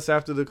 Once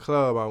after the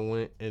club I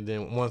went, and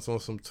then once on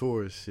some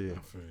tourist shit.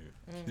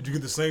 Did you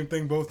get the same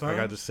thing both times? I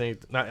got the same.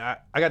 I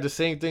got the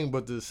same thing,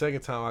 but the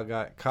second time I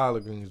got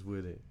collard greens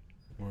with it.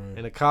 Word.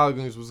 And the collard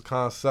greens was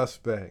kind of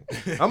suspect.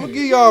 I'm gonna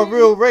give y'all a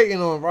real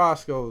rating on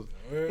Roscoe's.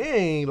 It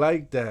ain't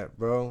like that,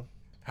 bro.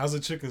 How's the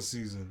chicken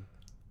season?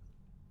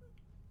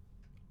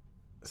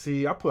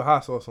 See, I put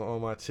hot sauce on all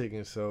my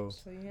chicken, so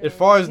as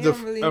far as the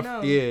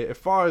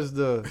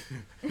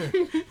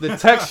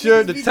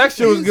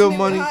texture was good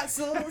money.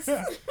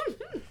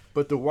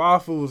 But the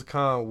waffle was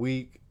kind of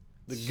weak.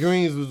 The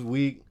greens was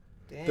weak.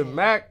 Damn. The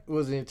mac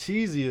wasn't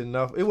cheesy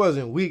enough. It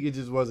wasn't weak. It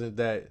just wasn't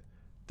that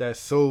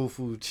soul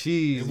food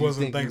cheese. It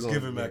wasn't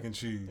Thanksgiving mac and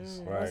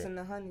cheese. Right. It wasn't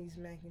the Honey's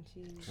mac and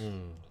cheese.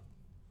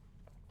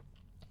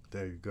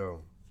 There you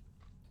go.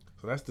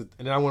 So and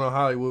then I went on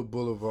Hollywood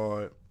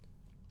Boulevard.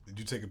 Did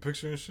you take a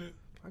picture and shit?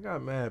 I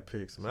got mad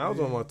pics, man. I was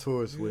on my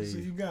tourist wave. So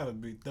you gotta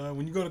be done.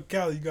 When you go to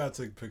Cali, you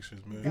gotta take pictures,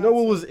 man. You know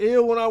what was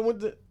ill when I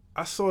went to?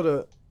 I saw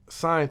the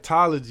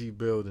Scientology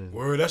building.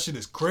 Word, that shit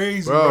is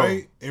crazy, bro.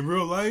 Right? In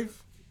real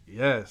life?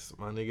 Yes,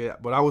 my nigga.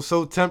 But I was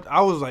so tempted.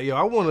 I was like, yo,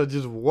 I want to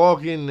just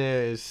walk in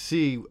there and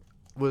see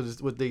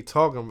what they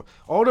talking about.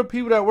 All the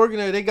people that work in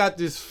there, they got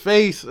this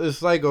face.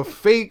 It's like a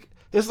fake.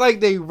 It's like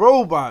they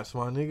robots,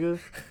 my nigga.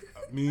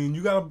 I mean,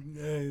 you got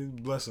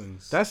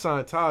blessings. That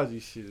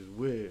Scientology shit is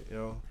weird,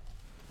 yo.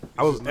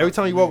 Every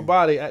time you walk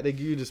by, they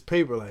give you this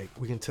paper like,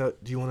 we can tell.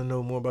 Do you want to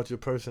know more about your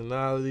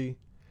personality?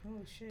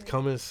 Oh shit.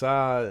 Come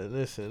inside and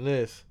this and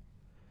this.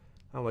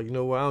 I'm like, you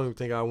know what? I don't even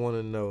think I want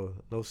to know.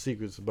 No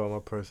secrets about my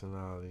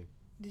personality.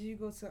 Did you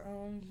go to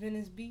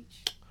Venice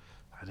Beach?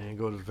 I didn't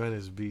go to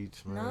Venice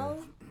Beach, man.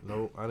 No?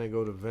 Nope, I didn't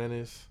go to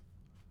Venice.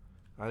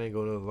 I didn't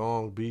go to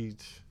Long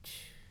Beach.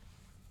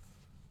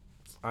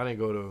 I didn't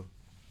go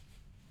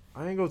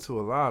to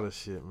a lot of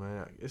shit,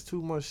 man. It's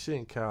too much shit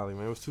in Cali,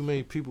 man. It was too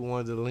many people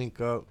wanted to link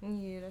up.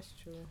 Yeah, that's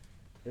true.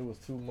 It was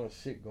too much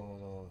shit going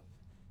on.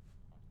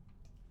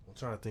 I'm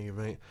trying to think of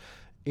it.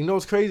 You know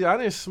what's crazy? I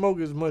didn't smoke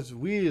as much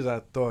weed as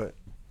I thought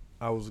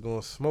I was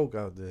going to smoke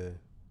out there.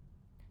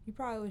 You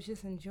probably was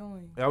just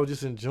enjoying. I was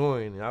just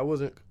enjoying it. I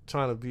wasn't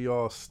trying to be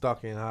all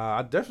stuck and high.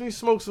 I definitely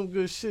smoked some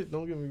good shit,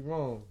 don't get me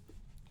wrong.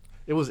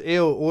 It was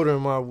ill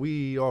ordering my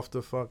weed off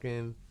the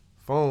fucking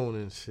phone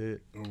and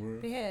shit.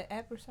 They had an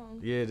app or something?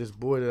 Yeah, this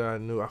boy that I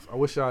knew. I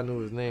wish I knew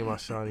his name. I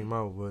shot him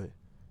out, but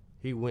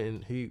he went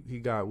and he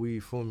got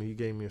weed for me. He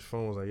gave me his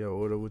phone. I was like, yo,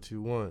 order what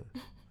you want.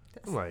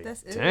 I'm like,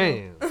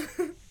 damn.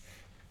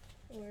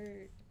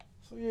 Word.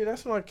 So yeah,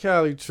 that's my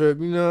Cali trip.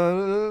 You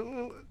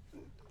know,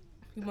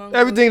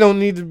 everything don't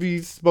need to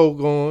be spoke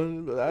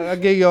on. I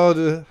gave y'all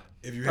the.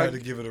 If you had to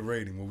give it a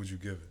rating, what would you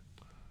give it?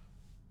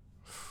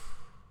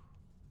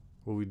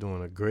 What we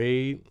doing? A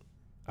grade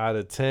out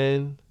of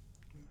 10?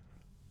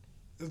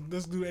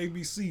 Let's do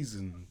AB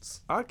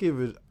seasons. I give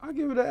it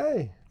an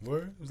A.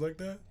 Word? It's like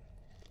that?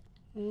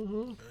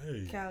 Mm-hmm.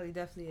 Hey. Cali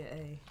definitely an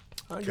A.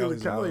 I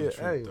give Cali an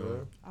A,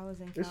 man. I was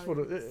in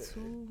Cali.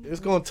 It's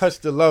gonna touch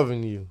the love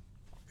in you.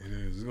 It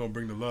is. It's gonna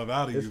bring the love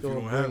out of you. It's gonna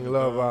bring the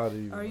love out of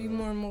you. Are you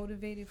more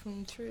motivated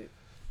from the trip?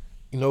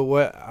 You know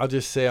what? I'll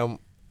just say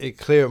it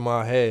cleared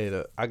my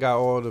head. I got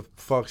all the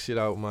fuck shit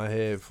out of my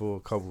head for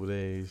a couple of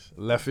days.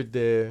 Left it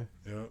there.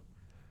 Yep.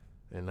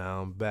 And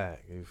now I'm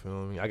back. You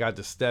feel me? I got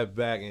to step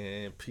back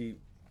and peep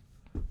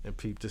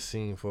the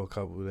scene for a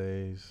couple of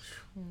days.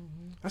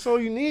 Mm-hmm. That's all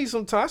you need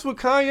sometimes. That's what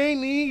Kanye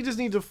need. He just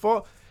need to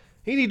fall.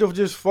 He need to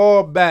just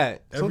fall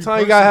back.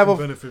 Sometimes you gotta have a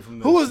benefit from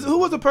that. Who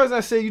was the person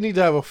that said you need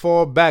to have a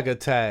fall back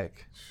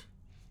attack?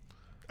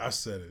 I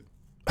said it.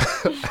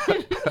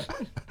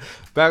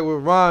 Back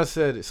when Ron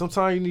said it.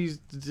 Sometimes you need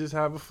to just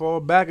have a fall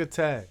back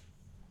attack.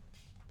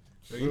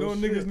 You know what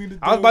niggas need to do?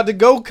 I was about to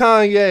go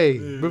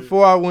Kanye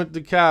before I went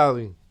to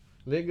Cali.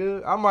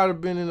 Nigga, I might have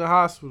been in the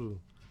hospital.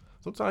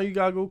 Sometimes you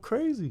gotta go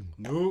crazy.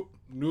 Nope.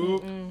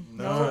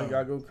 Sometimes you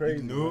gotta go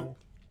crazy. Nope. Man.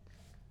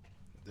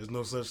 There's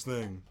no such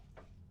thing.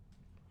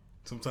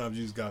 Sometimes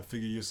you just gotta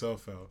figure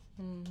yourself out.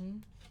 Mm-hmm.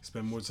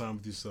 Spend more time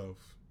with yourself.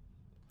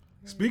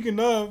 Speaking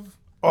of,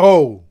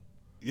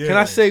 can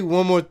I say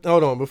one more?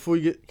 Hold on, before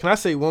you get. Can I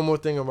say one more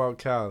thing about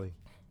Cali?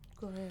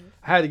 Go ahead.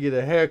 I had to get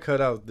a haircut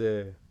out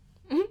there.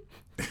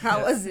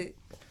 How was it?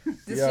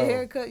 This your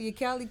haircut? Your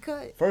Cali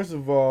cut? First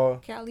of all,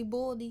 Cali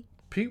baldy.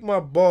 Peep my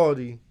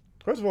baldy.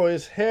 First of all,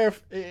 his hair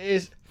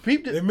is.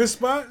 They miss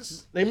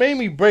spots? They made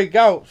me break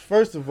out,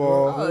 first of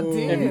all. Oh,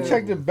 damn. If you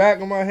check the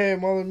back of my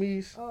head, Mother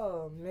Mies.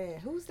 Oh, man.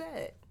 Who's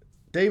that?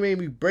 They made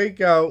me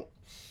break out.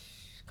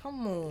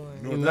 Come on.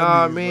 You know what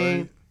I mean?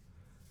 Right?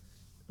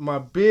 My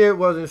beard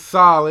wasn't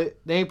solid.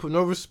 They ain't put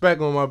no respect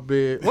on my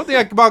beard. One thing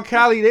about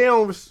Cali, they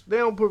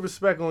don't put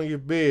respect on your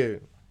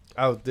beard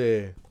out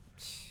there.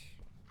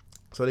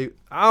 So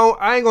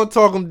I ain't gonna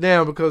talk them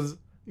down because,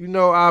 you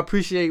know, I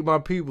appreciate my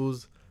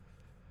people's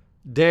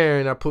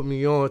daring that put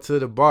me on to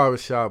the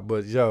barbershop,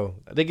 but yo,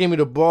 they gave me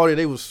the ball.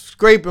 They was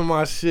scraping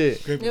my shit.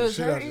 Scraping the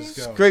shit out your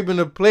scalp. Scraping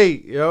the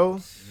plate, yo. Yeah.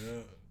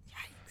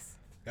 Yikes.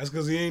 That's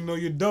because he ain't know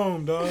your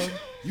dome, dog.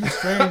 You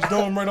strange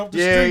dome right off the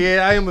street.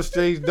 Yeah, I am a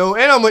strange dome.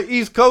 And I'm an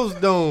East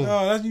Coast dome.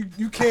 No,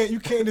 you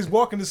can't just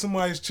walk into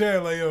somebody's chair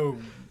like, yo,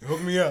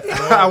 hook me up.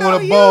 I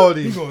want a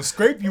baldy. He gonna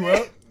scrape you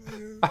up.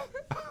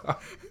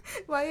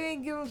 Why you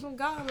ain't give him some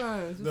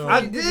guidelines? No.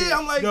 I did.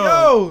 I'm like,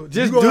 yo,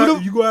 just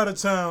you go out of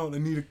town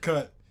and need a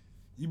cut.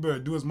 You better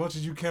do as much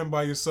as you can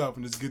by yourself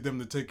and just get them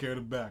to take care of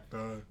the back,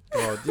 dog.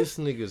 Oh, this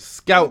nigga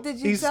scout.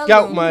 He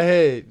scout my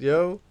head,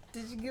 yo.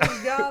 Did you give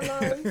him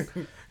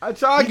guidelines? I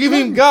tried to give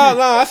him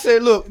guidelines. I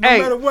said, look, no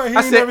matter what, he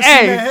ain't never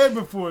seen that head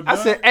before, dog. I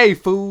said, hey,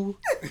 fool.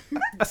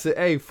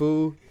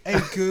 Hey,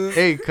 cuz.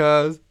 Hey,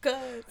 cuz.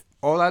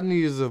 All I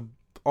need is a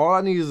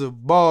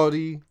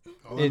baldy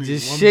and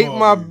just shake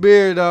my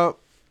beard up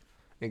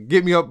and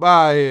get me up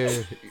out of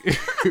here.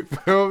 You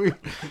feel me?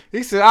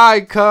 He said, all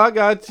right, cuz, I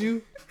got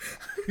you.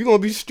 You gonna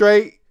be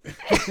straight.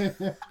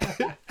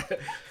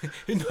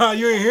 Nah,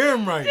 you ain't hear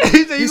him right.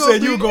 He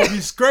said you were gonna be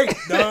straight,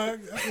 dog.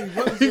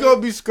 He gonna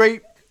be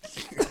straight.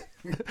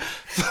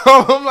 So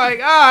I'm like,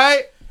 all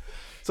right.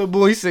 So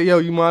boy, he said, yo,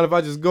 you mind if I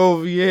just go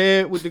over your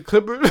head with the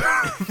clipper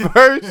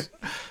first?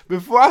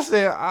 Before I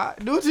said,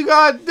 do what you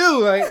gotta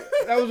do. Like,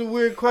 that was a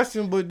weird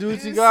question, but do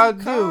what you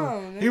gotta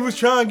do. He was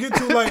trying to get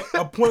to like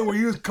a point where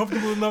he was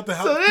comfortable enough to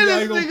help. So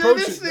then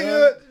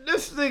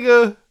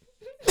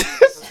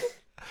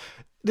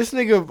this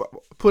nigga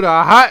put a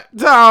hot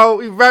towel,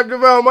 he wrapped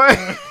around my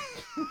head.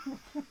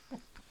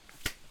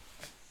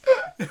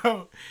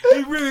 Yo,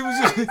 he really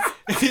was just,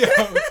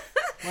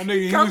 my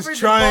nigga, he was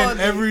trying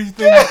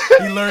everything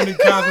he learned in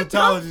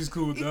cosmetology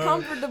school, dog. He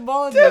comforted the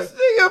baldy. This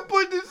nigga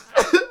put this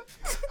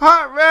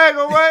hot rag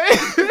on my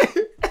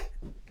head.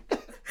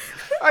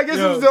 I guess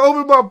it was to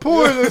open my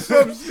pores or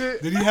some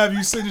shit. Did he have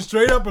you sitting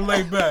straight up or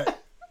laid back? I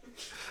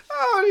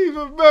don't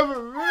even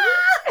remember, man.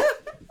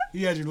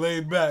 He had you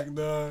laid back,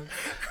 dog.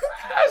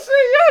 I said,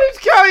 yo, these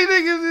Cali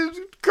niggas is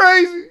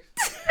crazy.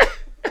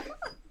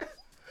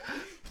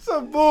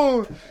 So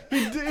boom,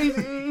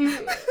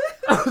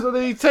 so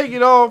then he take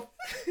it off.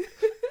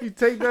 He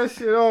take that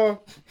shit off.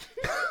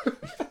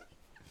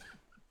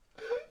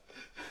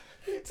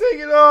 He take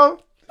it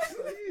off.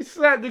 He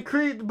slapped the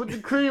cream, put the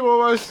cream on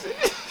my shit.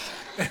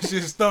 That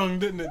shit stung,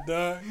 didn't it,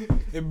 dog?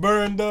 It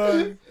burned,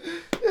 dog.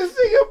 This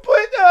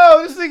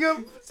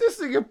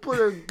nigga put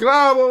a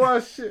glob on my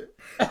shit.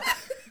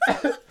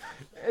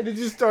 And it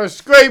just started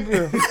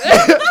scraping.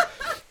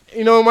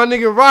 You know, my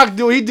nigga Rock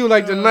he do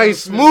like the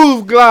nice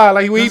smooth glide,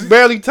 like we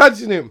barely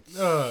touching him.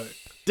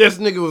 This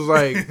nigga was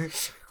like,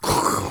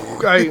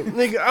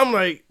 nigga, I'm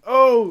like,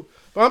 oh,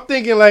 but I'm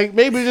thinking like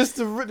maybe this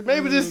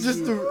just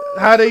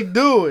how they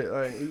do it.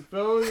 Like, you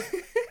feel me?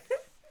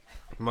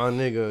 My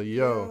nigga,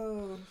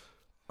 yo.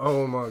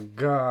 Oh my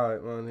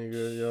God, my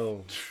nigga,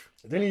 yo.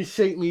 Then he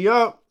shaped me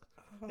up.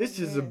 It's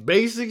just a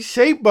basic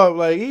shape up.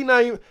 Like, he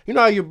not even, you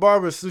know how your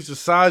barber suits your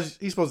size,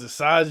 he's supposed to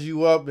size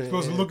you up. He's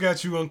supposed to look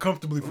at you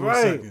uncomfortably for a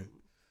second.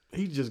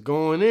 He just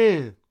going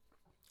in.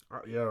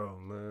 Yo,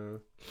 man.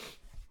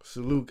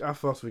 Salute. I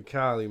fucks with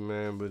Cali,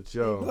 man, but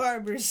yo.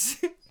 Barbers.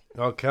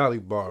 Y'all Cali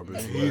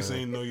barbers, man. He just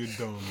ain't know your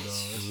dome,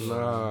 dog.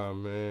 Nah,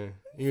 man.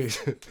 He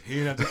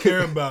ain't have to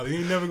care about it. He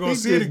ain't never gonna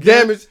see it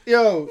again. Damage.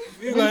 Yo,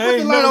 put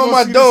the light on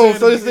my dome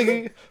so this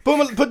nigga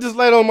put this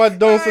light on my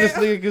dome so this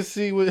nigga can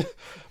see what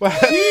Yo,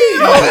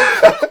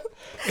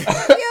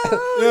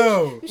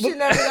 Yo, You should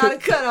never got a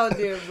cut out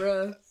there,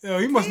 bro. yo,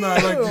 he must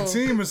not like the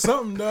team or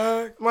something,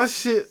 dog. My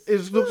shit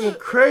is looking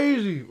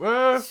crazy,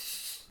 man.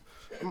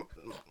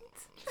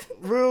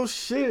 Real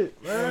shit,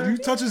 Yo, man. do you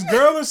touch his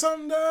girl or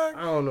something, dog?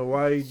 I don't know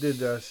why he did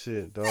that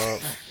shit, dog.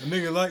 A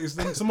nigga like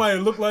somebody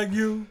that look like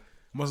you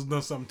must have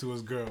done something to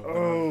his girl.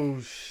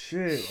 Oh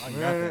shit, I man.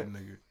 got that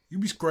nigga. You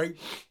be scraped.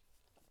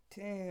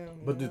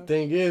 Damn. But the man.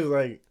 thing is,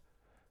 like,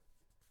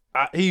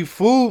 he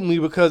fooled me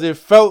because it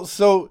felt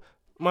so.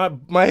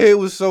 My head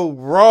was so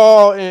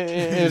raw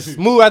and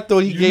smooth. I thought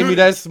he gave me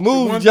that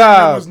smooth There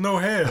job. was no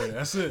hair.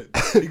 That's it.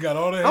 He got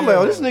all that. I'm hair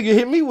like, oh, this on. nigga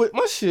hit me with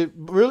my shit.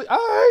 Really? All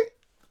right,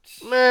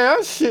 man.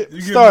 That shit You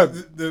give start.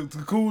 the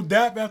cool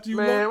dap after you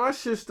Man, look? my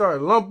shit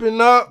started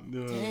lumping up.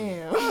 Yeah.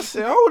 Damn. I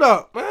said, hold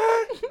up,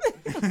 man.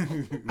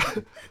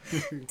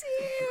 Damn.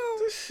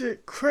 This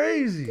shit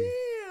crazy.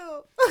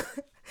 Damn.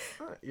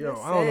 Yo,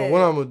 That's I don't know sad.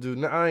 what I'm gonna do.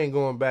 Now, I ain't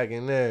going back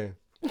in there.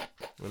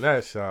 In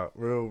that shop,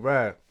 real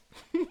rap.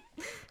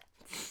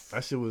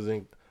 That shit was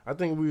in. I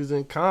think we was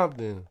in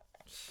Compton.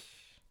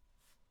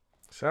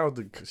 Shout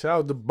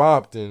out to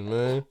Bompton,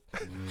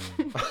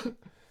 man.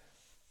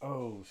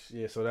 Oh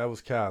shit! So that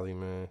was Cali,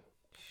 man.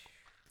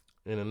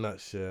 In a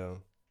nutshell.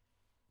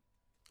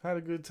 Had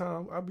a good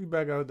time. I'll be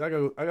back out. I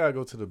gotta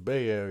go to the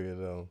Bay Area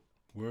though.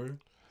 Word?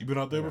 You been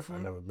out there before?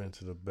 I never been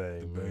to the Bay.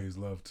 The man. Bay's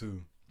love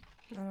too.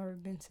 I've never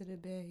been to the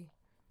Bay.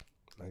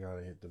 I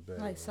gotta hit the Bay.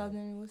 Like man.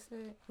 Southern, what's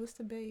that? What's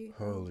the Bay?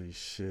 Holy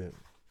shit!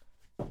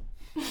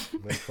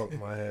 They fucked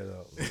my head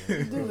up.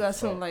 Man. Dude got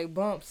some like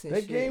bumps and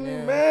They shit. gave me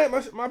now.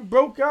 mad. My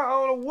broke out. I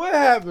don't know what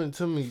happened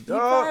to me, He dog.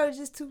 probably was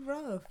just too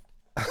rough.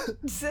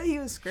 You said he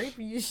was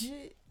scraping your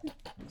shit.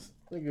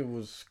 Nigga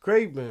was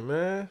scraping,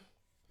 man.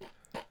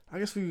 I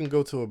guess we can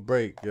go to a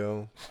break,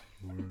 yo.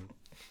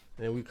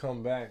 And we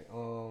come back.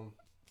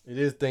 It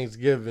is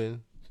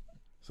Thanksgiving,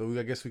 so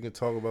I guess we can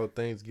talk about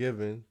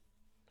Thanksgiving.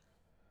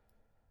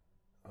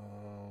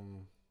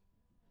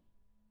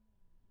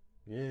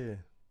 Yeah.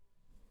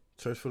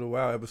 Church for the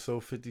Wild,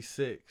 episode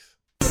 56.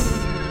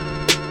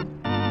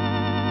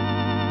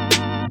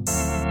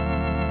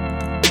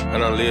 I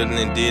done lived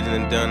and did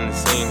and done and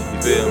seen it,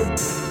 you feel me?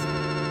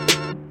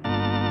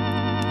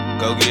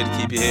 Go get it,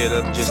 keep your head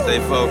up and just stay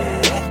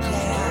focused.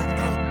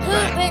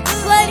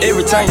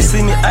 Every time you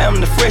see me, I am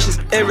the freshest.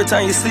 Every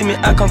time you see me,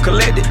 I come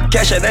collect it.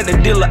 Cash out at the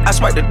dealer, I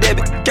swipe the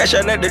debit. Cash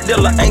out at the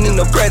dealer, ain't need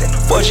no credit.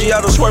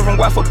 Forgiato swerving,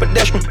 wife for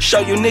pedestrian. Show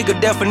you nigga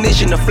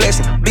definition of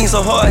flexing. Being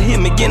so hard, hit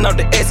me, getting off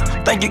the S.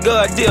 Thank you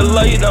God, dear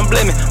love you done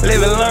blame me.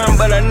 Live and learn,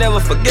 but I never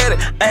forget it.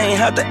 I ain't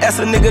have to ask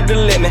a nigga to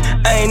let me.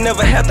 I ain't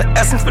never have to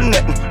ask him for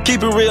nothing.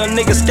 Keep it real,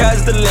 nigga,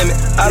 sky's the limit.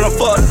 I done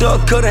fucked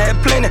up, coulda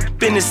had plenty.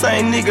 Been the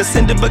same nigga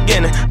since the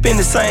beginning. Been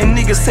the same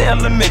nigga since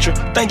elementary.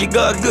 Thank you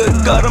God, good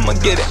God, I'ma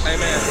get it.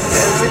 Amen.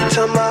 Every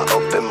time I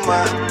open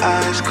my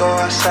eyes, go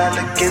outside,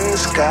 look in the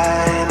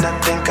sky, and I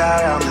think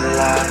I'm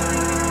alive.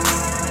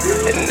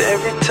 And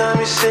every time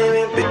you see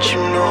me, bitch, you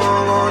know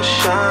I'm gon'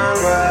 shine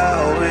bright.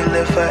 Oh, we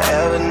live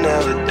forever,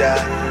 never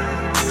die.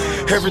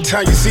 Every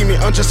time you see me,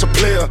 I'm just a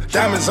player.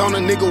 Diamonds on a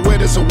nigga wet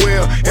as a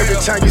well. Every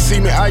time you see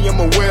me, I am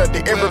aware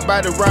that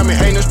everybody around me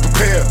ain't as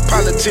prepared.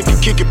 Politicking,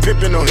 kicking,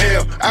 pimping on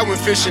hell. I went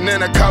fishing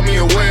and I caught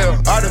me a whale.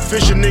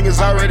 Artificial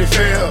niggas already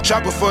failed.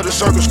 Chopper for the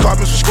circles,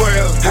 carpets for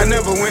squares. I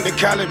never went to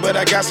college, but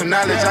I got some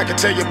knowledge. I can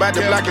tell you about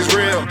the block is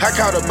real. I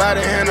caught a body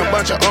and a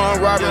bunch of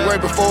armed robbery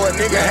way before a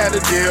nigga had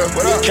a deal.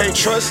 Can't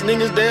trust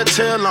niggas, they'll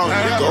tell on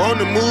you. Go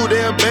on the move,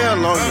 they'll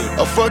bail on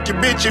you. Or fuck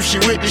your bitch if she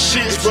with the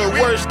shits, but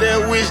worse,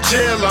 they'll wish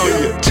jail on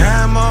you.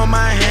 Time on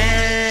my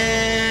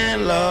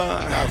hand,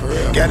 Lord.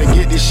 Gotta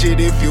get this shit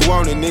if you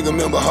want it, nigga.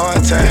 Remember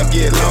hard times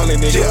get lonely,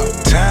 nigga.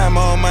 Time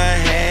on my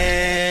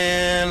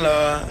hand,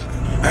 Lord.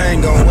 I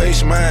ain't gon'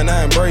 waste mine,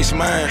 I embrace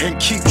mine. And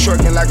keep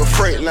trucking like a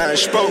freight line.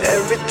 Spoke.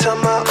 Every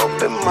time I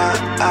open my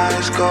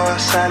eyes, go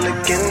outside,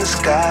 look in the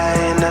sky,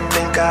 and I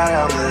think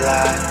I'm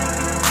alive.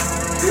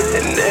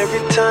 And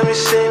every time you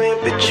see me,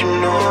 bitch, you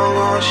know I'm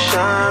gon'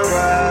 shine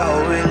bright.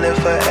 Oh, we live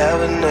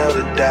forever,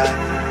 never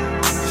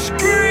die.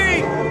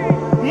 Scream!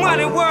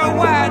 Money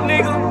worldwide,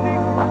 nigga.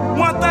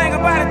 One thing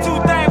about it, two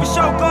things for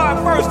sure.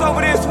 God first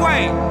over this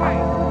way.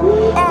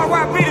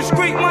 R.I.P. the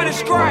street, money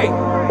straight.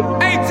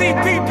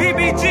 ATP,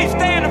 PBG,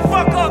 stand the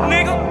fuck up,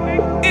 nigga.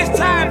 It's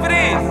time for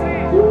this.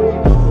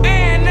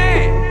 And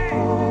that.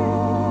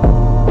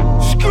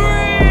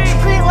 Scream!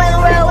 Street money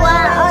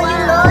worldwide, all you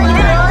know, you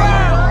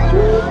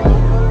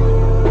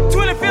know.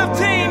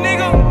 2015,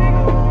 nigga.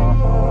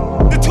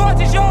 The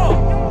torch is yours.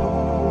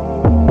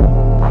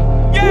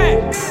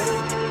 Yeah.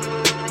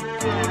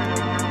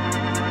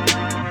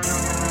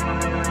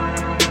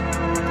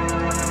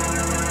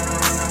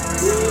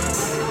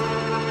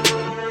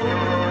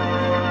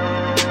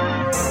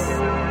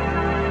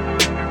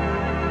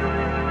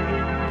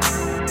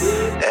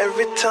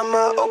 Every time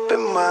I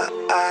open my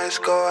eyes,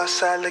 go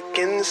outside, look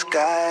in the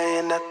sky,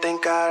 and I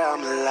think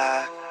I'm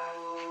alive.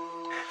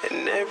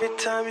 And every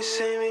time you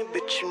see me,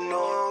 bitch, you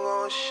know I'm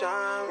gon'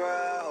 shine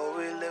bright. Oh,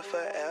 we live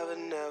forever,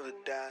 never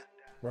die.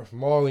 Ref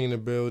Marley in the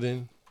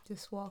building.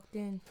 Just walked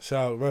in.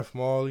 Shout out Ref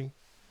Marley.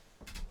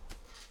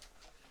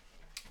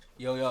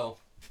 Yo.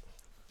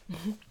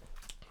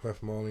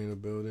 Ref Marley in the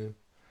building.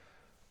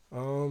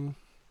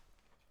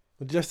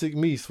 Majestic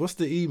Meese, what's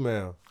the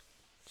email?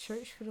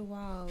 Church for the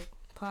Wild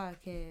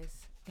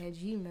podcast at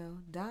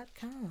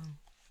gmail.com.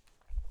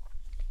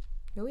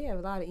 Yo, we have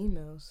a lot of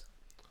emails.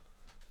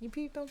 You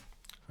peeped them?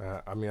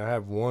 I mean, I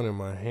have one in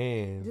my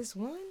hand, Just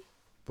one?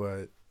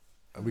 but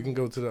we can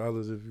go to the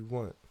others if you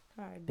want.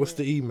 All right, What's bet.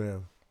 the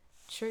email?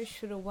 Church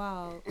for the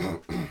Wild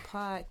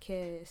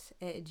podcast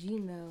at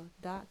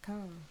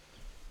gmail.com.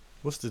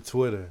 What's the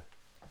Twitter?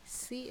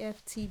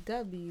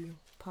 CFTW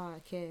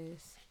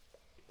podcast.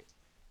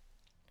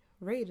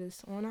 Rate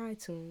us on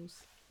iTunes.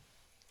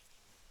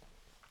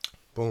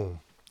 Boom.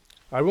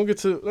 All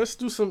right, let's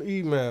do some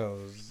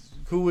emails.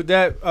 Cool with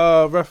that,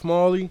 Ref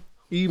Marley?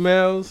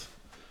 Emails?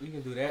 We can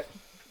do that.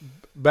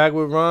 Back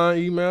with Ron,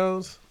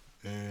 emails?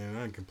 And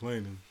I ain't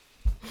complaining.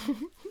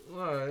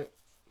 All right.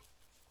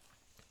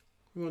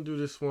 We're going to do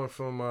this one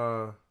from,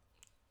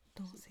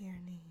 Don't say her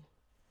name.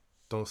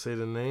 don't say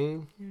the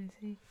name. You want to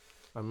see?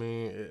 I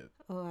mean,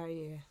 Oh,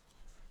 yeah.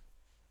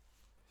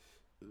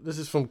 this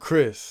is from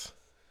Chris.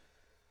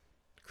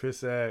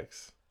 Chris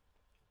asks,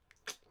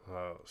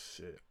 oh,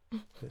 shit.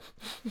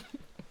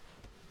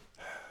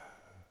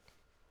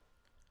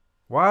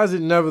 Why is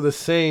it never the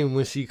same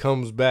when she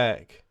comes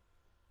back?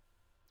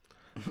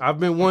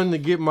 I've been wanting to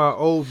get my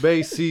Old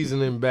Bay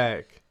seasoning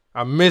back.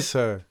 I miss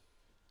her.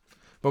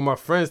 But my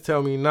friends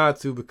tell me not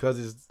to because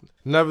it's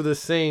never the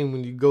same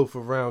when you go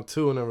for round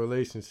 2 in a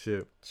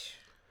relationship.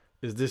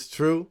 Is this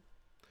true?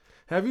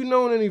 Have you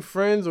known any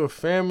friends or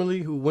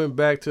family who went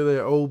back to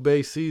their Old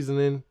Bay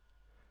seasoning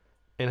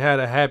and had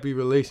a happy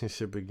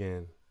relationship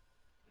again?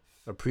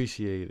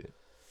 Appreciate it.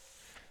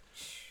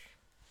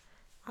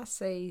 I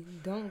say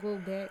don't go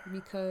back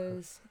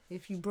because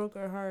if you broke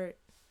her heart,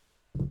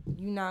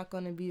 you're not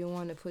going to be the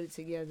one to put it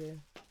together.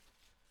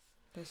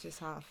 That's just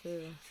how I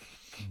feel.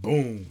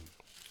 Boom.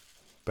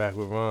 Back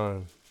with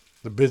Ron,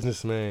 the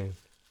businessman.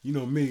 You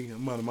know me,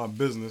 I'm out of my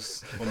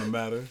business on the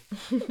matter.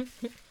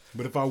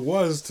 But if I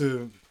was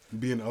to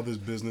be in others'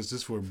 business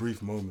just for a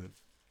brief moment,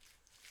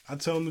 I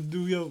tell them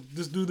to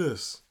just do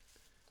this.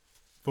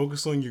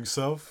 Focus on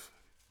yourself,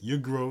 your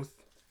growth,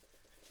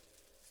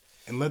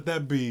 and let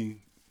that be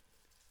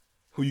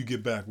who you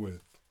get back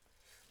with.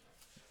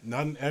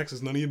 Not an ex,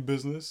 it's none of your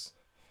business.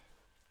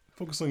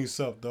 Focus on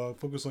yourself, dog.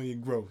 Focus on your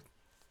growth.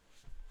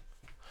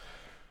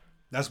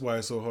 That's why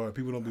it's so hard.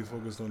 People don't be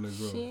focused on their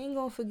growth. She ain't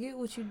going to forget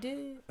what you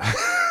did.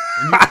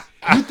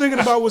 You thinking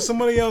about what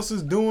somebody else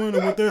is doing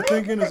and what they're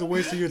thinking is a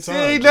waste of your time.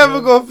 She ain't never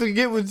gonna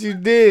forget what you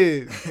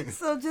did.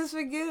 So just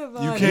forget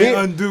about it. You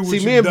can't undo what you done.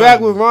 See, me and Back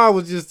with Ron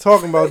was just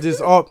talking about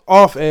this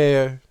off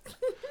air.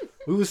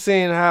 We was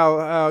saying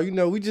how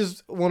we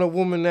just want a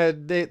woman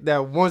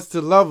that wants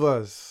to love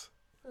us.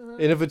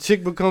 And if a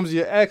chick becomes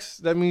your ex,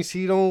 that means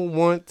she don't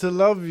want to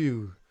love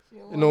you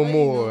no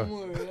more.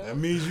 That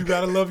means you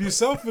gotta love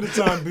yourself for the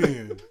time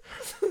being.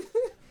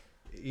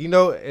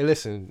 And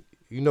listen,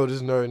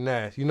 this nerd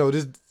Nash.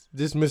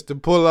 This Mr.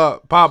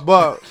 Pop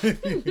up.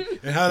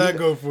 And how that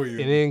go for you?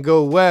 It didn't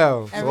go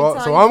well.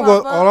 So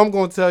all I'm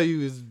gonna tell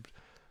you is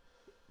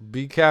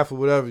be careful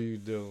whatever you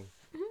do.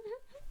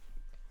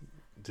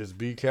 Just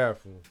be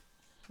careful.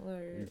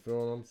 Word. You feel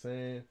what I'm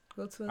saying?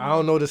 I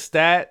don't know the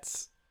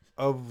stats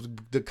of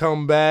the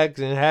comebacks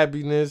and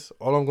happiness.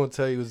 All I'm gonna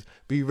tell you is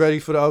be ready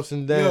for the ups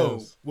and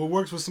downs. What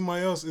works for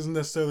somebody else isn't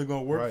necessarily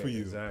gonna work for you.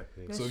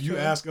 Exactly. So if you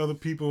ask other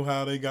people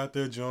how they got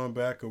their John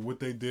back or what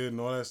they did and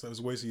all that stuff, it's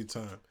a waste of your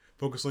time.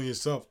 Focus on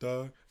yourself,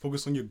 dog.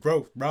 Focus on your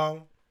growth,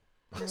 bro.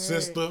 Right.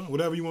 Sister,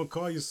 whatever you want to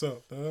call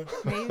yourself, dog.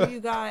 Maybe you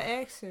gotta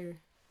ask her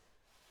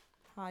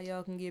how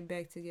y'all can get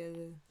back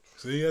together.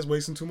 See, that's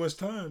wasting too much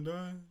time,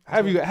 dog.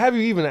 Have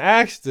you even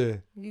asked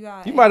her? You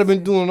might have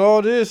been doing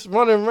all this,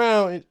 running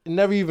around, and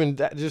never even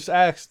just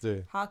asked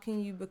her. How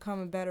can you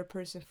become a better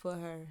person for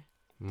her?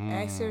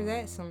 Ask her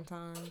that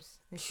sometimes,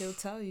 and she'll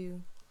tell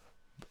you.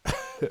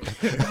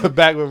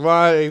 Back with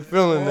Ron ain't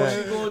feeling that.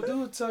 All she gonna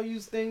do is tell you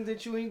things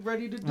that you ain't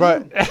ready to do.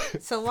 Right.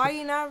 So why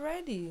you not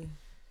ready?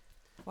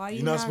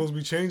 You're not supposed to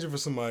be changing for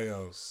somebody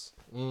else.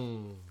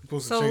 You're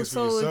supposed to change for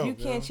yourself. So if you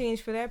can't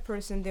change for that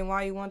person, then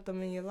why you want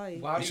them in your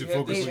life? Why you should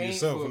focus on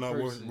yourself and not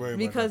worry about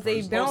because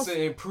they bounced.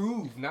 To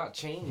improve, not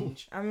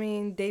change. I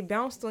mean, they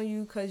bounced on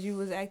you because you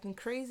was acting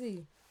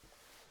crazy.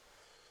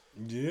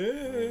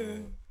 Yeah.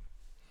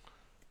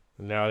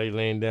 Now they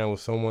laying down with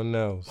someone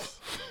else.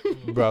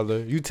 Brother,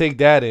 you take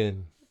that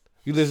in.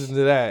 You listen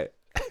to that.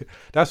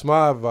 That's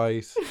my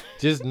advice.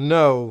 Just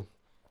know.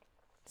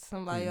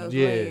 Somebody else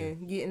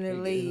laying, getting the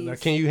legs. Now,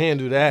 can you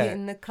handle that?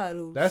 Getting the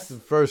cuddles. That's the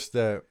first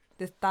step.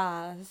 The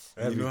thighs.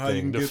 You know how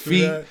you can the get feet.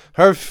 through that?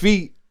 Her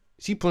feet.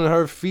 She putting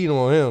her feet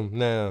on him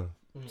now.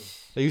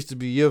 They used to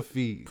be your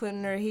feet.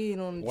 Putting her head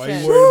on the Why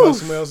chest. you worried about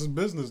somebody else's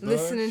business, dog?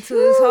 Listening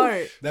to his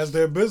heart. That's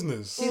their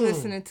business. She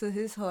listening to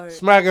his heart.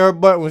 Smacking her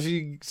butt when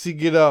she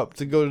get up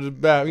to go to the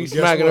bathroom. He's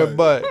smacking her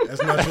butt.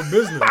 That's not your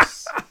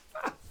business.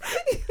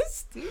 You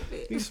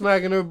stupid. He's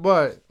smacking her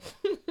butt.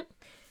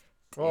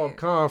 All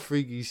kind of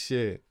freaky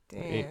shit.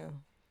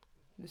 Damn.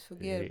 Just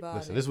forget about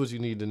Listen, it. this is what you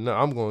need to know.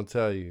 I'm going to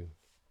tell you.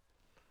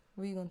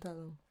 What you gonna tell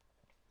him?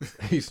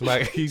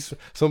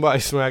 Somebody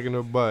smacking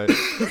her butt.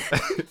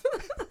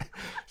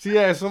 She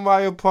had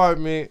somebody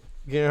apartment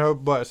getting her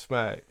butt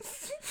smacked.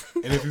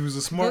 And if he was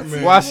a smart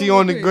man, Why she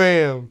on the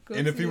gram?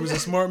 and if he was a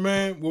smart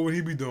man, what would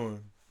he be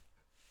doing?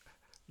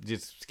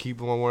 Just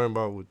keep on worrying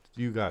about what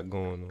you got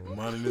going on.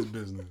 Minding his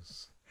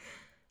business.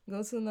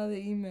 Go to another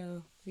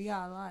email. We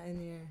got a lot in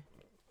there.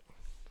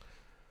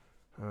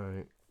 All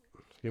right.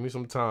 Give me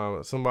some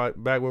time. Somebody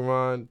back with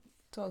Ron.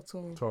 Talk to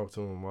him. Talk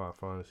to him while I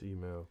find this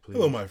email, please.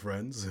 Hello, my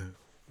friends.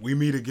 We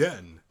meet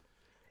again.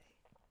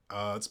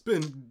 It's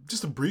been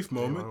just a brief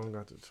moment. I don't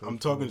got the choice I'm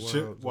talking in the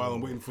shit world, while I'm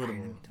dude. waiting for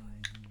the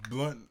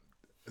blunt.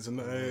 It's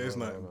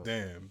not.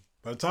 Damn.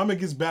 By the time it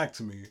gets back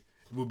to me,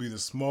 it will be the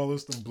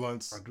smallest of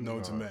blunts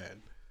known to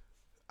man.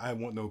 I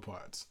want no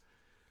parts.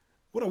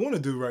 What I want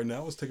to do right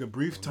now is take a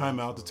brief time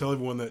out to tell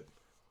everyone that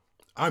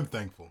I'm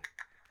thankful.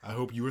 I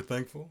hope you are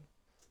thankful.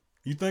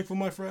 You thankful,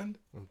 my friend?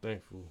 I'm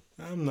thankful.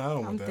 I'm not. I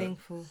don't want that.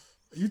 Thankful.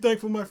 You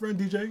thankful, my friend?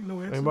 DJ?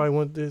 No answer. Anybody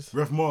want this?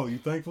 Ref Marley, you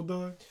thankful,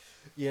 dog?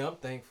 Yeah, I'm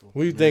thankful.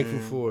 What you thankful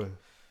for?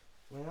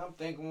 Man, I'm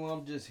thankful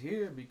I'm just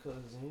here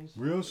because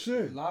Real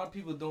shit. a lot of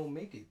people don't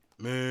make it.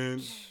 Man,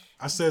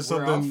 I said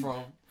Where I'm something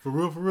from.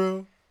 for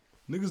real.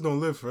 Niggas don't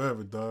live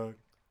forever, dog.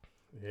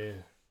 Yeah,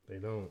 they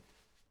don't.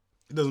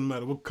 It doesn't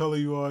matter what color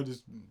you are,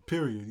 just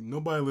period.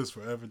 Nobody lives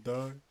forever,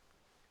 dog.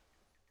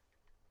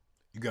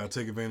 You gotta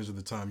take advantage of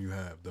the time you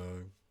have,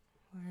 dog.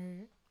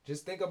 Word.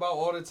 Just think about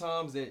all the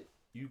times that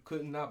you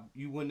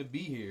wouldn't be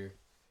here.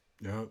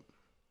 Yep.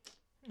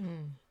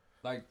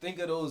 Like, think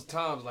of those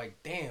times,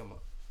 like, damn,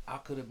 I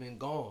could have been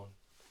gone.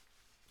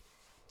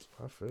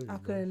 I feel you. I bro.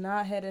 could have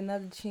not had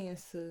another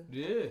chance to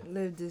Yeah.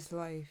 live this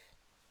life.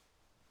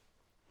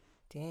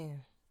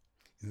 Damn.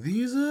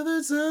 These are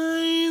the times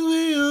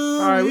we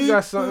all. All right, we make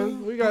got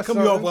something. We got Cut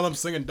me off something. while I'm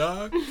singing,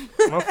 dog.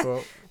 My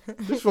fault.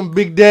 This from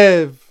Big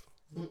Dev.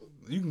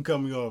 You can cut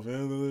me off,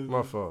 man.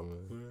 My fault,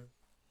 man.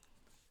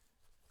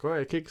 Go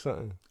ahead, kick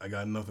something. I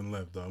got nothing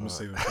left, dog. I'm gonna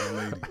save it for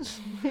the ladies.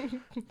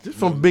 This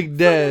from Big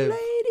Dev.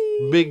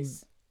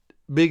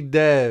 Big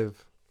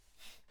Dev.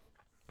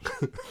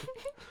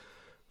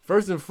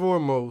 First and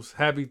foremost,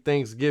 happy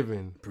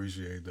Thanksgiving.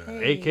 Appreciate that.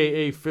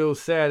 AKA feel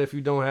sad if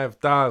you don't have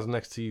thighs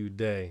next to you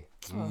day.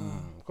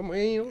 Come on,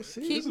 you know,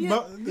 see, Keep it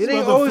your- This ain't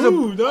about the always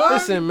food, dog.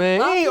 listen,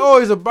 man. It ain't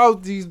always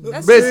about these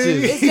That's- bitches.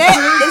 Is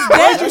that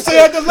Why'd you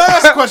say at the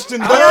last question,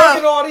 dog? Look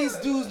at all these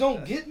dudes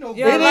don't get no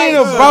Yeah, It girl. ain't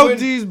like- about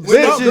these bitches,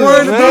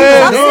 worried about man.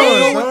 that. They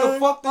don't know what the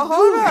fuck to do.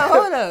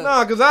 hold up.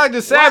 Nah, cause I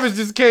the savage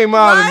just came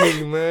out Why? of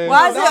me, man.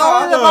 Why is it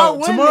always about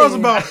women? Tomorrow's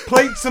about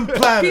plates and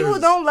platters. People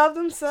don't love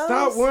themselves.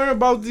 Stop worrying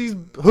about these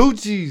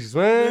hoochies,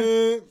 man.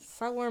 Man,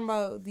 Stop worrying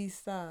about these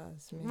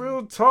stars, man.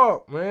 Real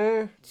talk,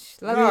 man.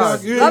 Love, Nah,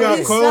 your- you ain't love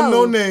gotta call them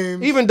no yourself.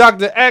 names. Even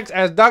Dr. X,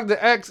 as Dr.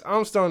 X,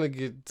 I'm starting to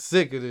get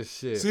sick of this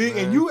shit. See, man.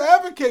 and you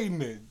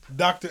advocating it,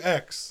 Dr.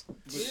 X.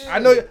 I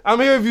know I'm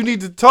here if you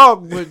need to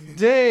talk, but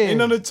damn. Ain't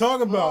nothing to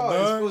talk about,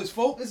 dog. It's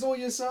focus on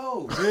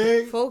yourself.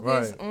 See?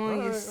 Focus Right.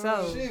 on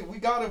yourself. Shit, we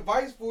got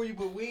advice for you,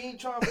 but we ain't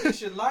trying to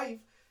fix your life.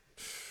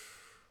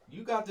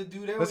 You got to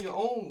do that Let's- on your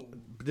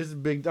own. This is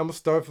big. I'm gonna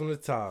start from the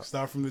top.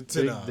 Start from the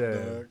 10 Big out,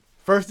 Dad. dog.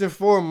 First and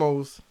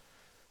foremost,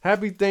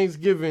 happy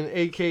Thanksgiving,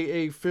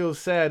 aka feel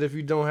sad if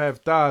you don't have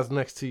thighs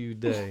next to you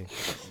day.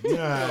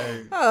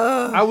 Right.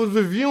 I was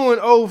reviewing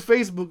old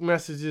Facebook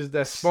messages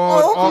that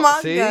spawned Oh off. my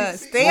See? God.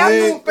 Stay out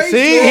the See,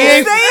 he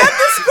ain't Stay out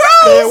the Stay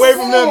scrolls. away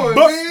from that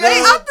book.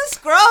 Stay out the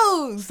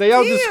scrolls. Stay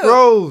out the Chill.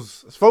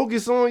 scrolls.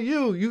 Focus on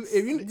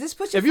you. Just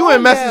put your If you in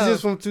phone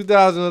messages down. from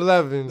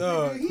 2011,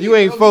 Dog. you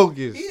ain't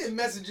focused. He had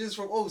messages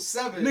from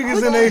 07.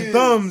 Niggas in their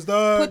thumbs,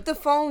 dog. Put the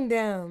phone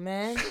down,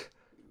 man.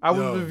 I was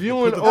Yo,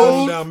 reviewing put the thumbs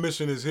old. down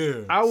mission is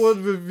here. I was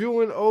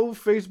reviewing old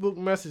Facebook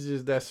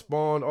messages that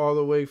spawned all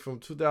the way from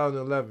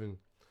 2011.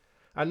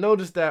 I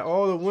noticed that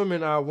all the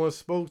women I once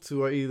spoke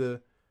to are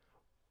either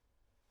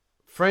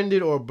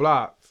friended or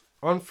blocked,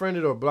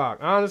 unfriended or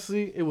blocked.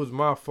 Honestly, it was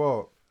my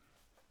fault.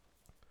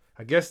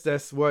 I guess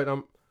what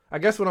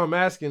I'm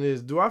asking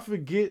is, do I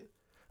forget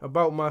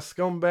about my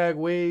scumbag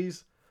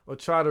ways or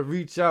try to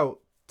reach out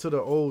to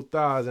the old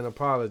thighs and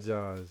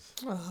apologize?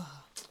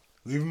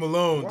 Leave him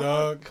alone,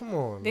 dog. Come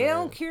on, They man.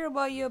 don't care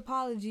about your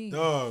apology.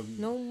 Dog.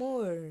 No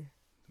more.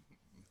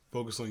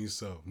 Focus on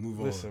yourself. Move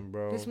on. Listen,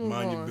 bro. Just move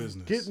Mind your on.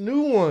 business. Get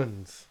new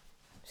ones.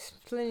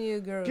 Plenty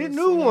of girls. Get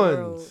new in the ones.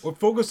 world. Or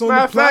focus on Matter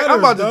the of fact, platters, I'm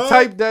about to dog.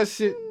 type that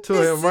shit to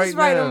him Just right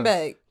write now. them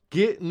back.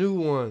 Get new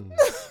ones.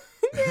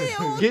 They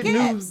all Get new.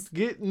 caps.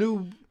 Get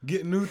new.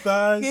 Get new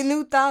thighs. Get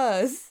new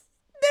thighs.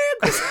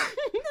 There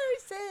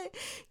said,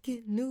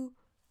 get new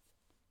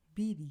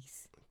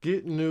beaties.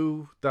 Get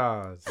new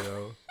thighs,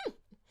 yo.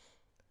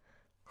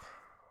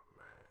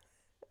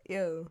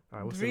 Yo, All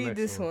right, what's the read next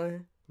this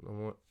one?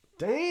 one.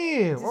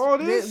 Damn, Just all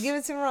this. Give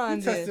it to Ron.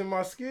 You then. testing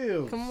my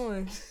skills. Come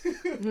on.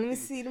 Let me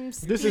see them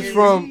skills. This is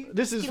from Get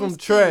them skills,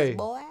 Trey.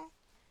 boy.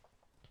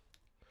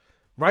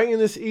 Writing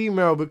this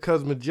email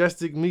because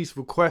Majestic Meats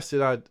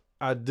requested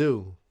I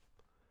do.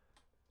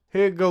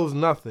 Here goes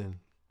nothing.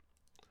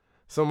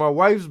 So my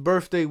wife's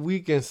birthday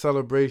weekend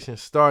celebration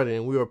started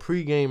and we were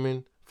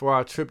pre-gaming for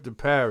our trip to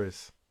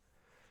Paris.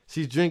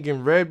 She's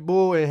drinking Red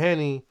Bull and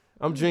Henny.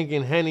 I'm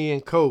drinking Henny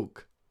and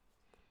Coke.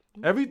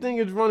 Everything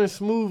is running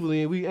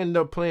smoothly, and we end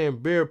up playing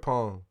beer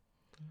pong.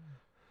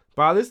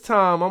 By this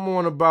time, I'm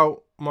on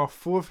about my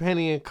 4th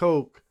Henny and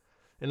Coke,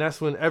 and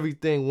that's when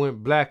everything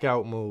went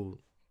blackout mode.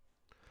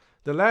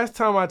 The last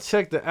time I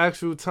checked the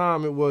actual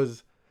time, it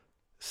was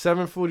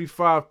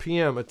 7:45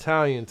 p.m.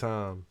 Italian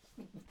time.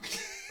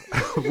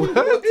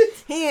 What?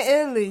 He in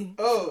Italy.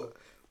 Oh.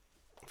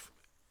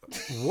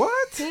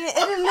 What? He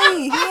in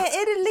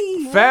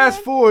Italy.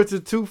 Fast forward to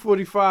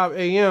 2:45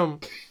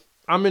 a.m.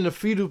 I'm in the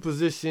fetal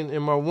position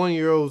in my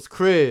 1-year-old's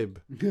crib.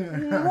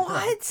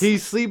 What?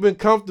 He's sleeping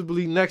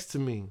comfortably next to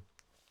me.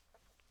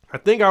 I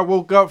think I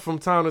woke up from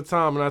time to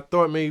time and I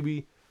thought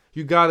maybe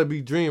you gotta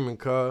be dreaming,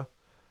 cuz.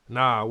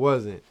 Nah, I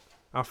wasn't.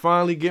 I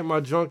finally get my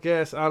drunk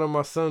ass out of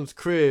my son's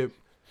crib,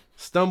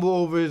 stumble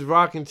over his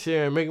rocking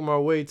chair and make my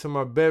way to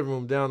my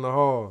bedroom down the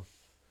hall.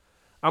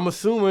 I'm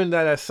assuming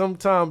that at some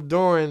time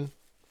during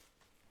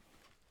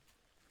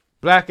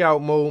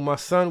blackout mode, my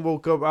son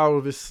woke up out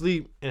of his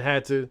sleep and I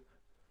had to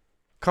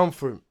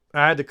comfort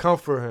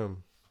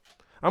him.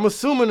 I'm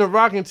assuming the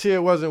rocking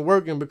chair wasn't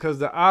working because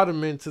the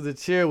ottoman to the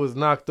chair was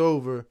knocked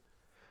over,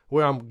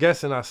 where I'm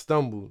guessing I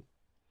stumbled.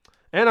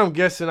 And I'm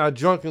guessing I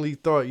drunkenly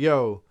thought,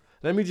 yo,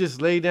 let me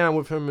just lay down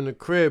with him in the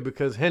crib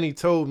because Henny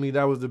told me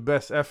that was the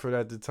best effort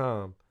at the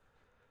time.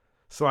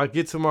 So I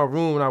get to my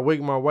room and I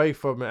wake my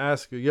wife up and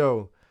ask her,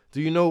 yo, do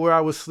you know where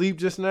I was asleep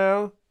just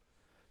now?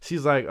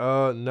 She's like,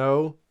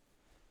 no.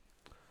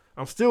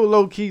 I'm still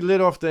low-key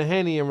lit off the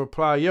Henny and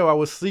reply, yo, I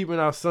was sleeping in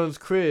our son's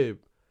crib.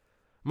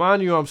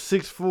 Mind you, I'm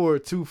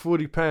 6'4",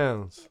 240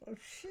 pounds. Oh,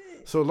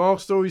 shit. So long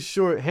story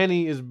short,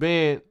 Henny is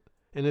banned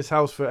in this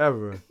house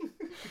forever.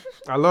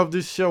 I love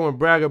this show and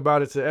brag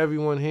about it to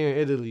everyone here in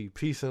Italy.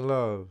 Peace and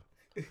love.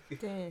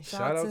 Damn,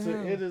 shout out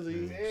to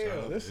Italy.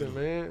 Yeah, listen,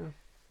 man.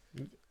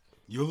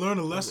 You'll learn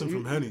a lesson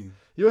from Henny.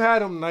 You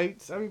had them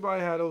nights.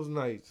 Everybody had those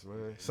nights,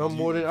 man. Some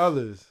more than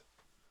others.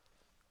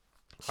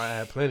 I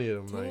had plenty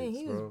of them nights,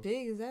 he was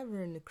big as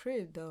ever in the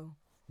crib, though.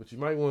 But you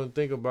might want to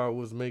think about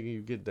what's making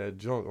you get that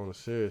drunk on a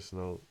serious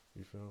note.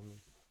 You feel me?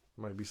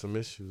 Might be some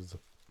issues.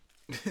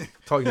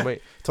 You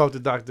might talk to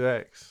Dr.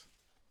 X.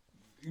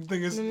 You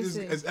think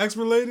it's X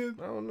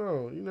related? I don't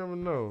know. You never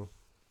know.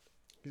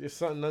 It's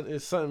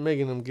something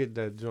making them get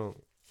that drunk.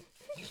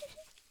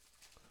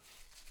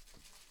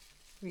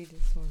 Read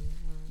this one.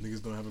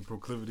 Niggas don't have a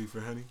proclivity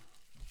for Henny,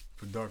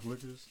 for dark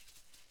liquors.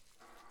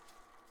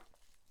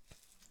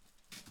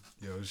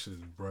 Yo, this shit is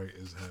bright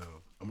as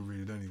hell. I'm gonna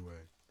read it anyway.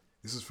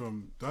 This is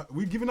from.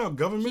 We giving out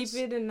governments?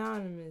 Keep it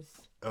anonymous.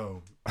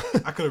 Oh,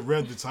 I could have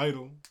read the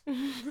title.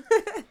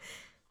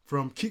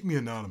 From Keep Me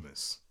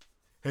Anonymous.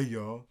 Hey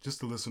y'all,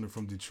 just a listener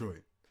from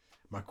Detroit.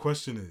 My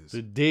question is,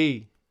 the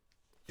D.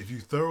 If you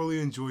thoroughly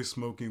enjoy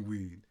smoking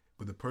weed,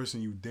 but the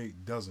person you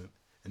date doesn't,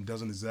 and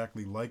doesn't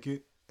exactly like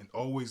it, and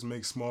always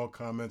makes small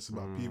comments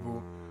about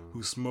people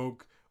who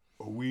smoke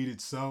or weed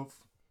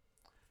itself.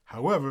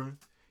 However,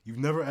 you've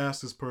never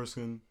asked this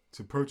person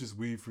to purchase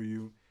weed for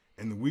you,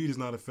 and the weed is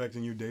not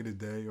affecting your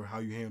day-to-day or how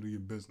you handle your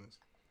business.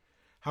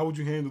 How would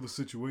you handle the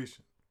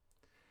situation?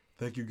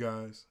 Thank you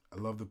guys. I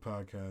love the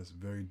podcast.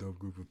 Very dope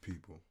group of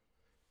people.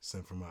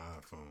 Sent from my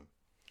iPhone.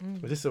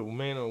 But this is a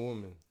man or a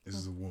woman? This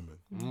is a woman.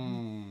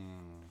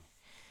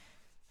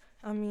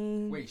 I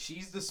mean... Wait,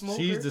 she's the smoker?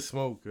 She's the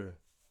smoker.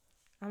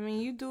 I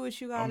mean, you do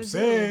what you gotta do. I'm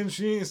saying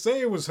she didn't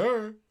say it was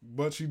her,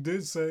 but she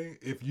did say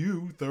if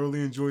you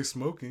thoroughly enjoy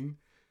smoking,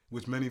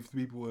 which many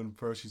people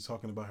infer she's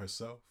talking about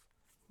herself.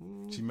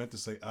 She meant to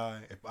say I.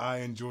 If I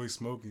enjoy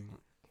smoking,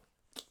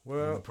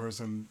 well, the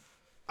person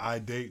I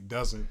date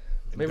doesn't.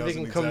 Maybe they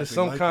can come to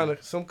some kind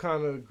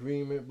of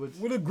agreement. But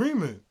what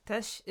agreement?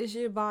 It's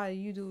your body.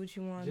 You do what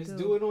you want to do. Just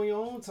do it on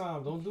your own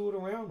time. Don't do it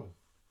around them.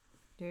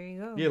 There you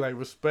go. Yeah, like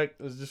respect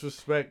is just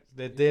respect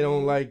that they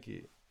don't like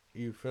it.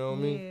 You feel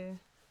me? Yeah.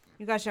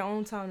 You got your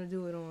own time to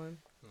do it on.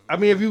 I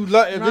mean, if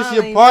this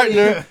your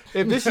partner,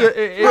 if this your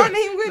Ron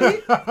ain't with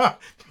it. Go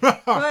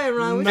ahead,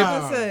 Ron. What you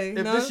gonna say?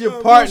 If this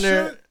your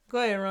partner, go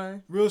ahead,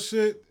 Ron. Real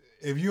shit.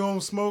 If you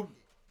don't smoke,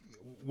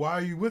 why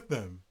are you with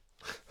them?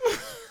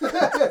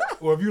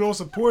 Or if you don't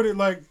support it,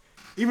 like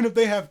even if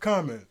they have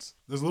comments,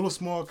 there's little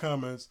small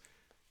comments,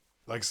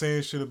 like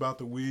saying shit about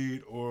the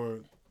weed or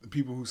the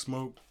people who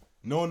smoke,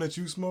 knowing that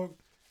you smoke.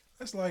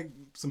 That's like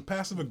some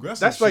passive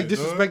aggressive. That's like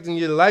disrespecting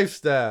your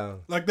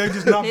lifestyle. Like they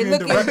just not being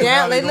direct.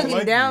 They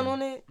looking down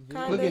on it.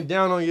 Looking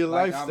down on your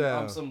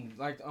lifestyle.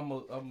 I'm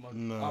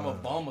a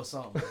bum or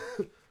something.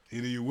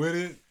 Either you with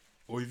it,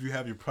 or if you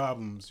have your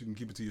problems, you can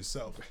keep it to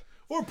yourself.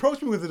 Or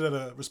approach me with it at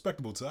a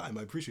respectable time.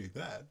 I appreciate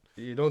that.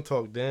 You don't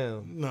talk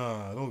down.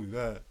 Nah, don't do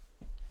that.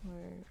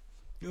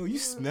 Yo, you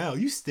smell.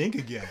 You stink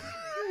again.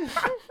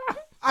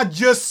 I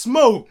just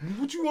smoked.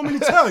 What you want me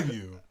to tell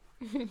you?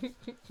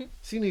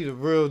 She need a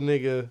real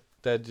nigga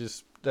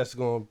that's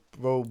gonna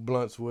roll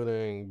blunts with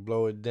her and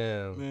blow it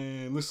down.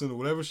 Man, listen to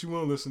whatever she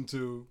want to listen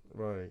to.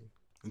 Right.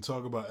 And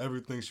talk about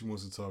everything she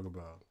wants to talk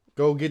about.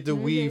 Go get the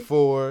weed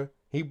for her.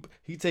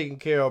 He taking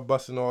care of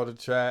busting all the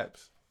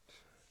traps.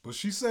 But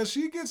she said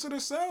she gets it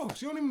herself.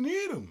 She don't even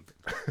need them.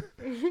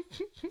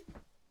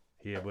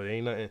 Yeah, but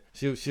ain't nothing.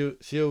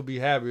 She'll be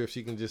happier if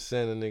she can just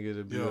send a nigga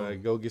to be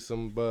like, go get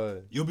some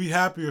bud. You'll be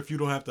happier if you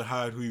don't have to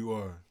hide who you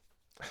are.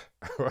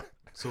 Right.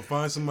 So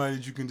find somebody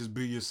that you can just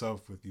be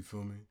yourself with. You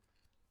feel me?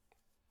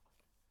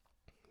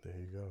 There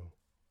you go.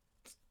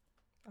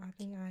 I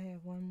think I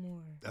have one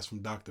more. That's from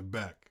Dr.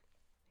 Beck.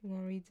 You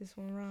want to read this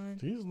one, Ron?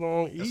 These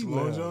long That's emails,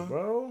 long, John?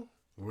 bro.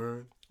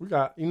 Word. We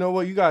got. You know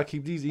what? You gotta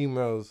keep these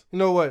emails. You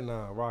know what?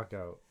 Nah, rock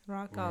out.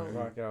 Rock out.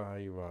 Rock out how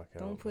you rock out.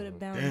 Don't put a bro.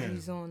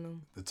 boundaries on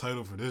them. The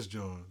title for this,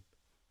 John.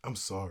 I'm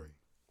sorry.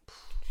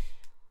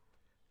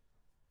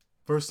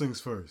 First things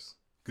first.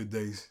 Good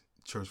day,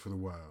 Church for the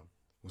Wild.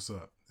 What's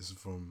up? This is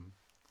from.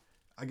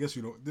 I guess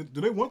you don't.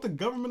 Do they want the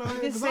government out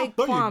here? Because I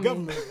thought your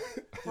government.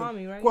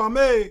 Kwame, right?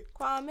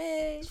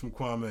 Kwame. It's from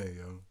Kwame,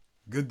 yo.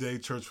 Good day,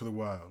 Church for the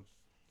Wild.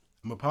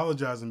 I'm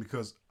apologizing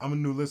because I'm a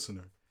new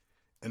listener.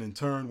 And in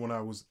turn, when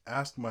I was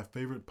asked my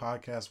favorite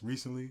podcast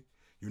recently,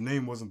 your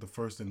name wasn't the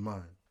first in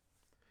mind.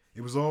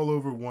 It was all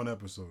over one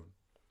episode.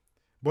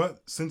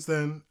 But since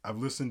then, I've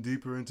listened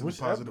deeper into the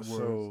positive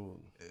words.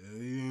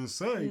 He didn't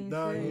say, he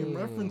didn't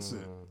reference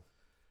it.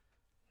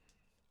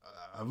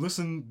 I've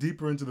listened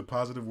deeper into the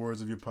positive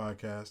words of your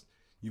podcast.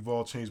 You've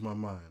all changed my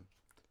mind.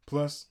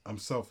 Plus, I'm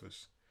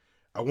selfish.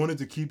 I wanted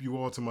to keep you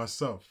all to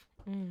myself.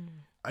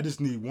 I just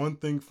need one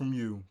thing from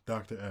you,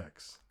 Dr.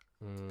 X.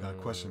 Got a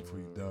question for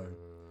you, dog.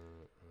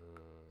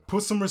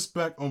 Put some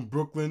respect on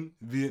Brooklyn,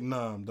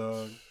 Vietnam,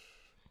 dog.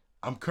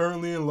 I'm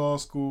currently in law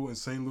school in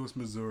St. Louis,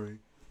 Missouri,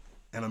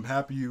 and I'm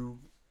happy you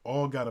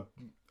all got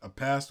a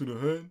pass through the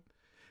hood,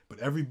 but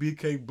every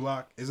BK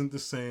block isn't the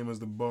same as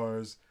the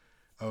bars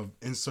of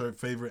insert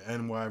favorite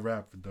NY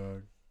rapper,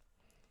 dog,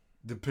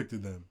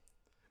 depicted them.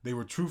 They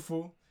were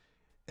truthful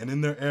and in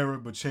their era,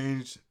 but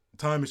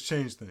time has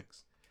changed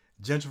things.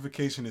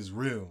 Gentrification is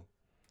real.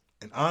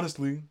 And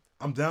honestly,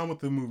 I'm down with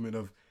the movement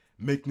of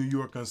make New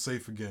York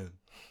unsafe again.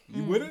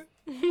 You with it?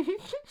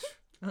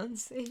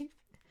 Unsafe?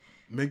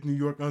 Make New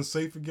York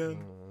unsafe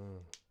again?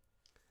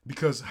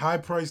 Because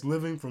high-priced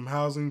living from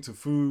housing to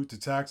food to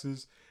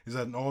taxes is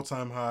at an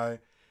all-time high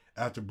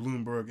after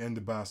Bloomberg and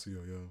de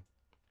Blasio, yo.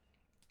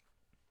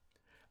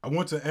 I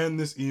want to end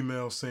this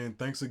email saying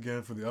thanks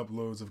again for the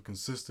uploads of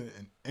consistent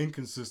and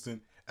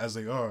inconsistent as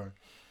they are.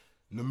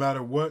 No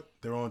matter what,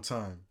 they're on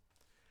time.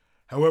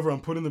 However,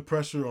 I'm putting the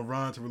pressure on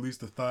Ron to release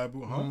the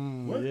Thibault. Huh?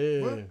 What?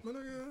 Yeah. What?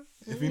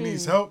 If he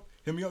needs help,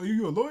 hit me up.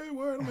 You a lawyer?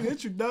 Word? I'm going to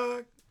hit you,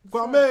 dog.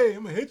 Kwame,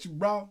 I'm going to hit you,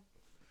 bro.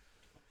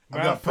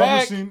 I got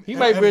publishing. He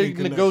might really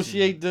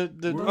negotiate the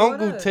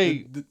uncle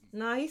tape.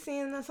 Nah, he's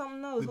saying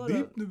something else. What?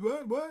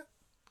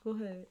 Go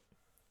ahead.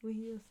 What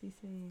else he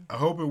saying? I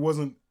hope it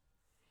wasn't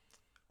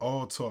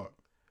all talk.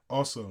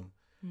 Also,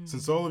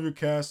 since all of your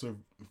casts are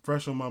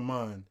fresh on my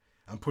mind,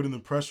 I'm putting the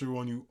pressure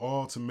on you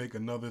all to make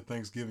another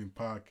Thanksgiving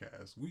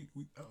podcast. We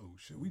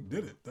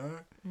did it,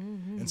 dog.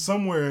 And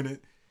somewhere in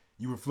it,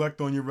 you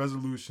reflect on your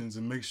resolutions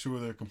and make sure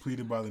they're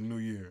completed by the new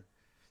year.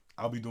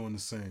 I'll be doing the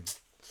same.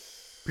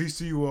 Peace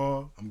to you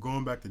all. I'm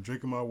going back to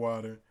drinking my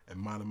water and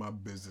minding my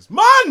business.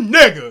 My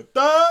nigga,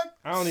 dog.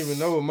 I don't even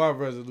know what my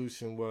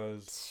resolution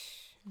was.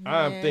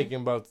 I'm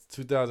thinking about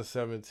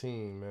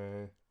 2017,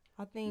 man.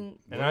 I think.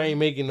 And I ain't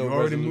making no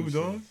resolutions. You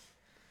already moved on?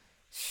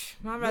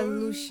 My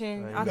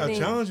resolution, you gotta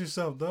challenge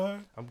yourself, dog.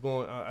 I'm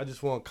going. I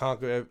just want to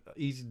conquer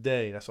each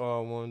day. That's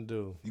all I want to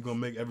do. You gonna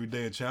make every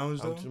day a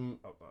challenge, though?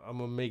 I'm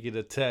gonna make it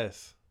a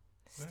test.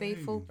 Stay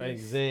focused.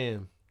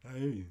 Exam. I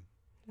hear you.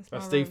 I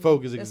stay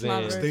focused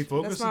exam. Stay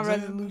focused. That's my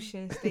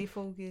resolution. Stay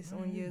focused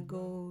on your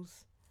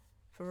goals.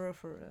 For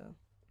real.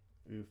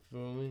 You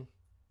feel me?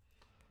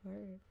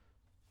 Word.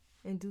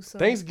 And do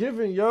something.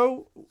 Thanksgiving,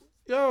 yo,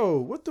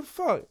 what the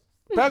fuck?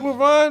 Back with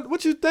Ron,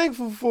 what you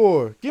thankful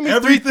for? Give me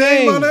everything, 3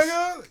 things. My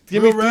nigga.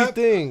 Give me 3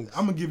 things.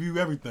 I'm gonna give you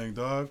everything,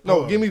 dog.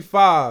 No, give me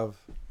 5.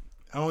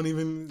 I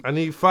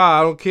need 5.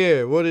 I don't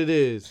care what it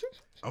is.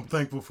 I'm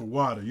thankful for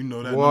water. You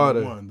know that. Water.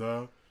 Number 1,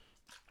 dog.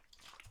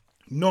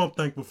 You know I'm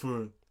thankful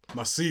for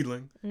my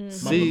seedling. My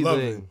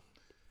seedling.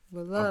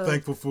 Beloved. I'm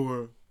thankful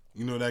for,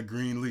 that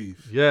green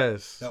leaf.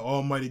 Yes. That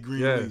almighty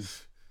green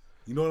leaf.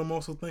 You know what I'm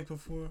also thankful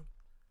for?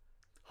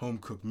 Home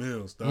cooked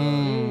meals, dog.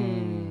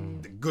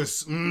 The good,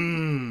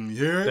 you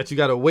hear it? That you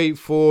gotta wait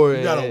for.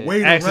 You gotta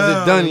wait ask around is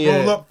it done yet.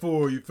 Roll up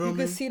for, you feel me? You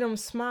can see them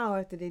smile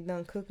after they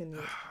done cooking it.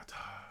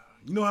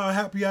 You know how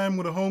happy I am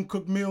with a home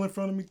cooked meal in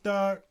front of me,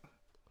 dog?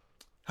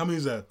 How many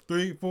is that?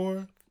 3,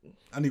 4?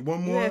 I need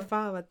one more. You had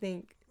 5, I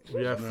think.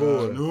 We had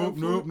 4.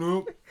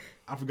 Nope.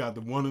 I forgot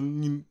the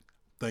one.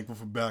 Thankful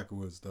for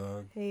Backwoods,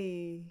 dog.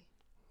 Hey.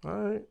 All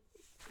right.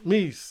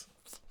 Meese.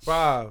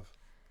 5.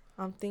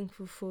 I'm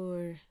thankful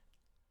for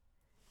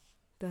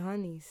the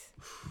honeys.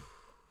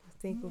 I'm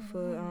thankful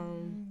for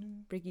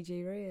Ricky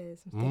J.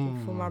 Reyes. I'm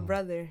thankful for my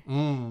brother.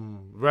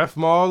 Ref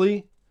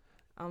Marley.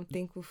 I'm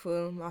thankful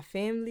for my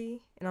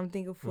family, and I'm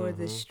thankful for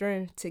the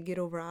strength to get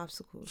over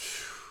obstacles.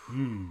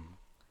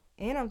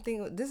 And I'm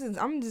thankful.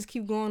 I'm just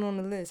keep going on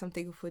the list. I'm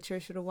thankful for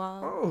Church of the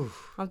Wild.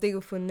 I'm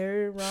thankful for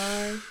Nerd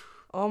Ron,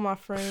 all my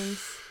friends.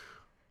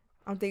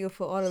 I'm thinking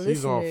for all the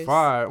She's listeners. on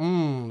fire.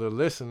 The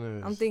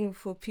listeners. I'm thinking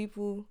for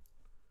people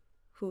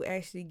who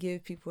actually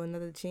give people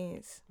another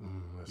chance.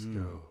 Let's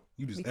go.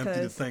 You just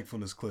empty the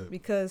thankfulness clip.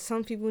 Because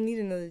some people need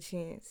another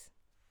chance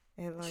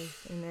at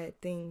life and at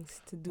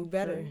things to do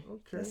better.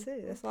 That's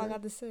it. That's all I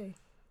got to say.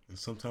 And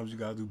sometimes you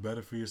gotta do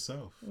better for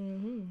yourself.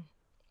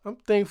 I'm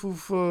thankful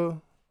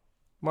for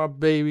my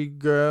baby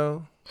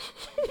girl.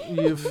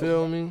 You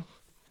feel me?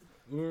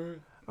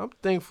 Word. I'm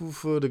thankful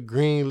for the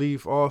green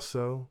leaf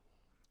also.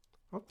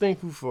 I'm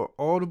thankful for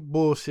all the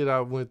bullshit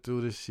I went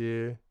through this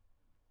year.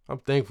 I'm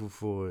thankful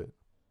for it.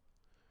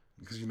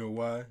 Because you know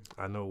why?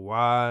 I know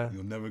why.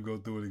 You'll never go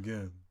through it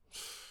again.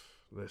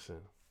 Listen,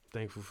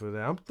 thankful for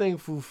that. I'm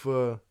thankful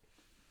for...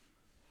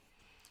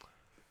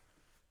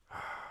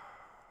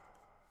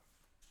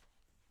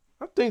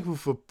 I'm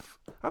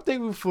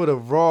thankful for the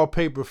raw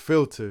paper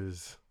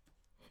filters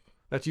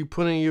that you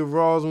put in your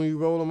raws when you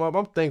roll them up.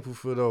 I'm thankful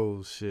for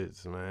those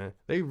shits, man.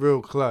 They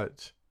real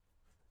clutch,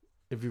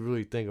 if you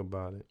really think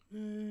about it.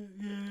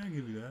 Yeah, I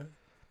give you that.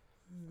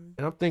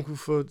 And I'm thankful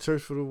for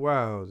Church for the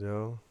Wild,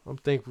 yo. I'm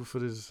thankful for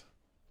this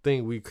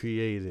thing we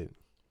created.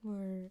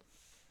 Word.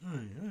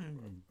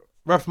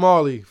 Ref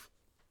Marley,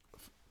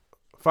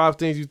 5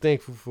 things you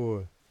thankful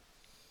for.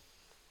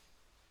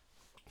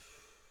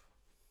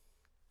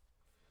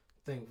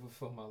 Thankful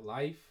for my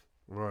life.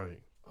 Right.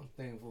 I'm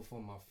thankful for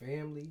my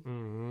family.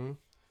 Mm-hmm.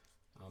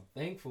 I'm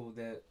thankful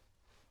that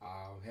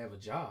I have a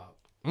job.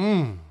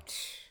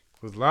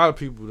 Because a lot of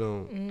people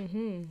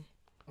don't.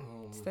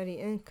 Steady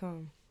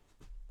income.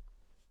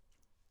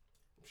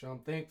 So I'm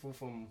thankful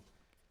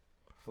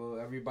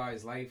for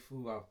everybody's life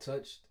who I've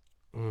touched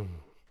in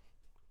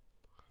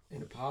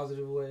a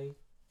positive way.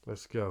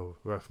 Let's go,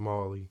 Ref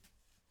Marley.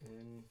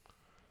 And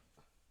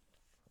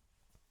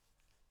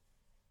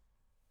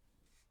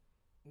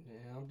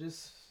yeah, I'm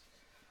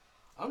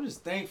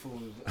just thankful.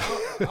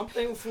 I'm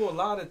thankful for a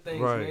lot of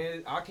things,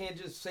 man. I can't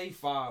just say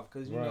 5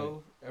 because you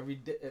know every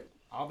day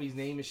I'll be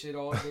naming shit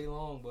all day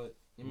long, but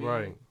you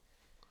mean,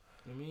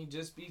 I mean,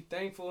 just be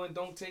thankful and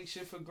don't take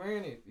shit for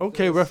granted.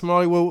 Okay, Ref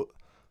Marley. Well,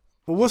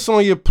 what's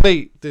on your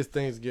plate this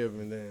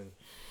Thanksgiving then?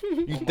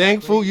 You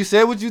thankful? You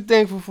said what you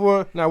thankful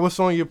for. Now, what's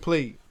on your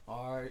plate?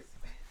 All right.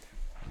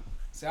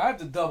 See, I have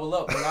to double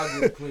up when I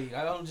get a plate.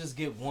 I don't just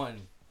get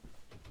one.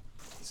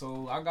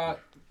 So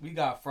we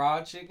got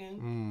fried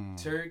chicken,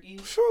 turkey,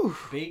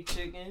 baked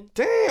chicken.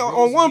 Damn,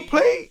 on one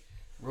plate?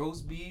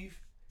 Roast beef,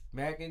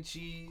 mac and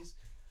cheese,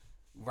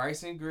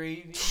 rice and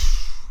gravy,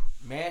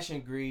 mash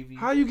and gravy.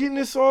 How you getting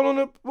this all on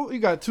the... What, you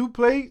got 2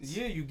 plates?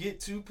 Yeah, you get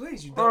 2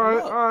 plates. You double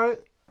up. All right.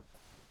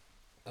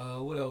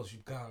 What else you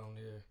got on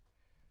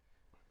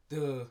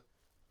there?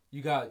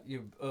 You got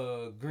your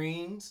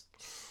greens,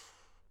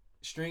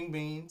 string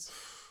beans,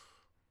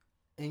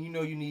 and you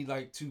know you need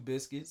like 2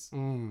 biscuits.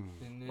 And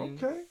then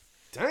okay.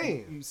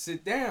 Damn. You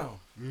sit down.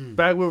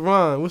 Back with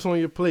Ron. What's on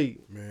your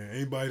plate? Man,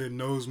 anybody that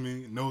knows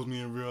me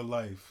in real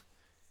life.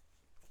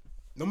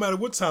 No matter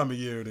what time of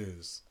year it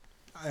is,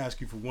 I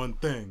ask you for one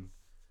thing.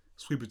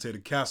 Sweet potato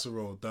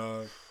casserole,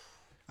 dog.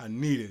 I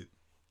need it.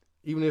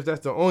 Even if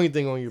that's the only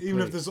thing on your plate.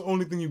 Even if that's the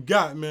only thing you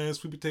got, man.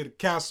 Sweet potato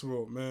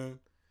casserole, man.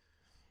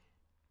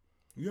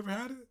 You ever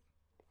had it?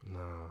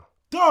 Nah.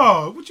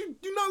 Dog,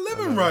 you're not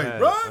living right,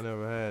 bro. I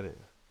never had it.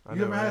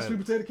 You ever had sweet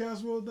potato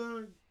casserole,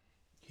 dog?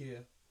 Yeah.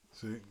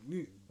 See,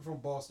 from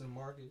Boston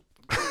Market.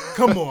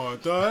 Come on,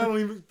 dog. I don't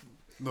even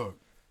look.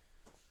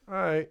 All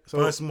right. So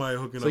find somebody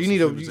hooking up. So you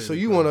need a. So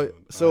you want to.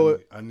 So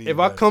if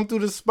I come through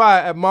the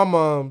spot at my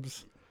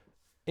mom's,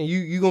 and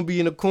you gonna be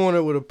in the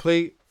corner with a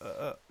plate.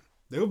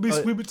 There will be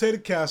sweet potato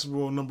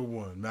casserole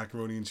 #1,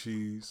 macaroni and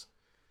cheese.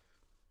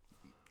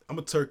 I'm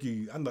a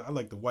turkey. I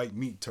like the white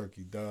meat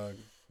turkey, dog.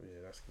 Yeah,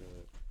 that's good.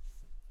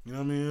 You know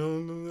what I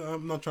mean?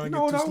 I'm not trying to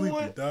get too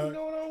sleepy, dog. You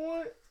know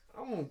what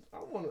I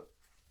want?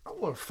 I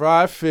want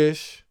fried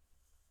fish.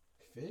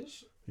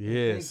 Fish?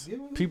 Yes.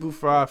 People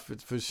fry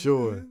fish for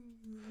sure.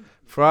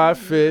 Fried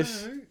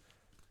fish,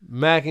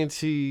 mac and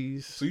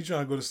cheese. So you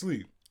trying to go to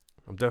sleep?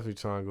 I'm definitely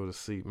trying to go to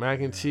sleep. Mac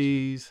and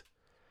cheese,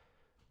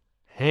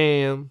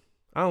 ham.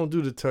 I don't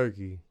do the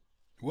turkey.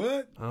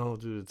 What? I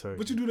don't do the turkey.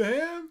 But you do the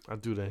ham? I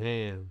do the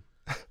ham.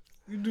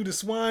 You do the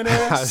swine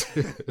ass?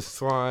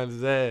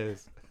 Swine's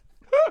ass.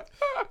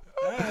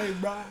 Hey,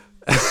 bro.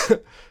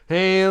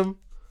 Ham.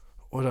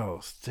 What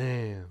else?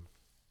 Damn.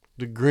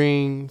 The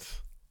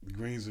greens. The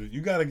greens are...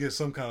 You got to get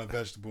some kind of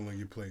vegetable on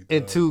your plate.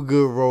 And 2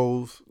 good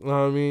rolls. You know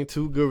what I mean?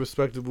 2 good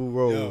respectable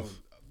rolls.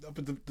 Yo, up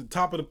at the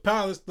top of the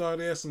palace,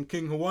 there's some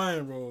King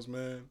Hawaiian rolls,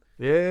 man.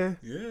 Yeah?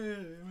 Yeah,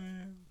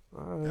 man.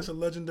 All right. That's a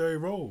legendary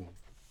roll.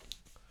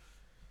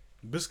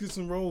 Biscuits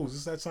and rolls.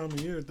 It's that time of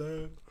year,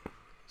 dog.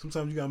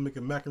 Sometimes you got to make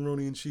a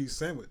macaroni and cheese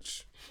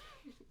sandwich.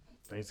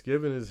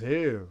 Thanksgiving is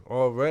here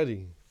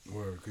already.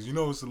 Word, because you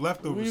know it's the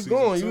leftover Where you season.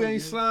 going? Too, You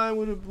ain't sliding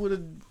with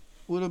a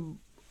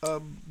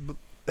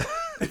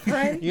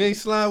you ain't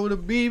sliding with a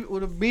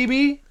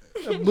BB,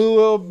 a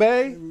Blue Old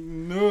Bay.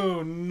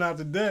 No, not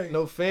today.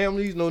 No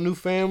families, no new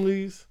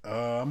families.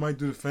 I might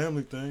do the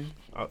family thing.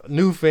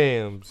 New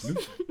fams.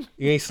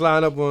 You ain't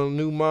sliding up on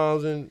new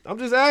moms, and I'm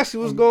just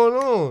asking what's going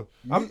on.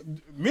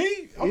 I'm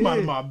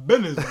minding my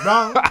business,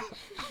 bro.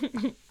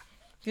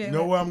 You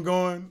know where I'm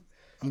going?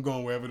 I'm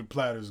going wherever the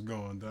platter's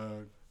going,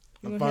 dog.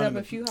 You gonna hit up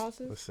a few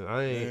houses?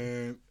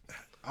 Listen,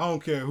 I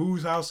don't care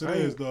whose house it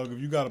is, dog. If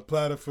you got a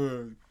platter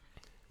for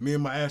me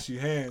and my ashy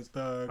hands,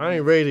 dog. I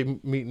ain't ready to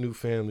meet new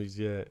families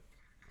yet.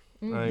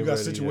 You got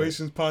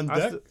situations upon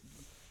deck?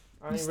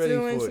 I ain't ready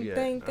for it yet.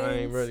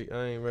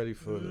 I ain't ready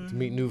for it. To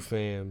meet new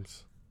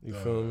fams. You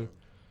feel me?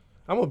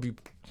 I'm gonna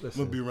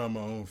be around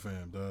my own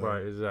fam, dog.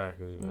 Right,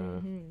 exactly,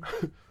 man.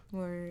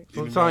 Word.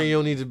 Sometimes you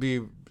don't need to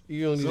be.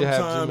 You don't need to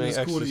have too many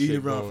extra. Sometimes it's cool to eat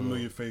around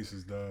familiar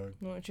faces, dog.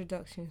 No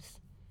introductions.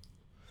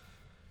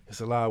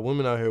 It's a lot of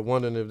women out here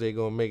wondering if they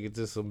gonna make it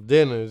to some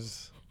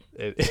dinners,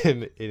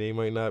 and they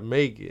might not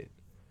make it.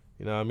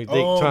 You know what I mean?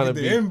 They trying to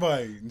be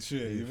invite and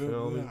shit. You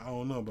feel me? I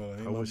don't know about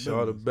it. I wish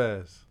y'all the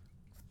best.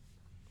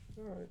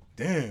 All right.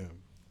 Damn,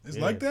 it's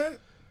like that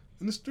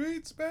in the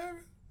streets, baby.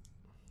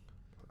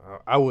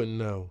 I wouldn't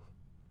know.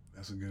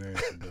 That's a good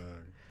answer,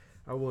 dog.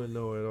 I wouldn't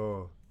know at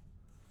all.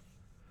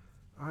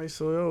 All right,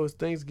 so it's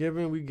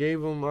Thanksgiving. We gave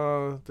them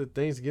the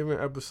Thanksgiving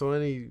episode.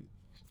 Any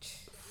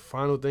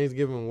final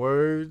Thanksgiving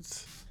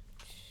words?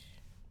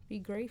 Be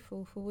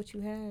grateful for what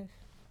you have.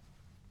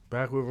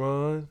 Back with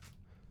Ron.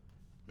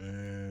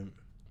 And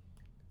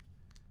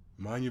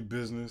mind your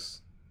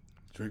business.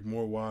 Drink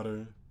more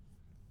water.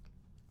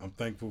 I'm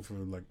thankful for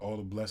like all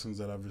the blessings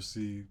that I've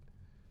received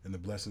and the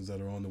blessings that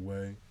are on the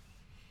way.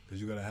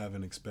 Because you got to have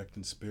an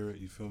expectant spirit,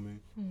 you feel me?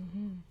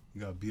 Mm-hmm.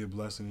 You got to be a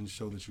blessing and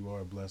show that you are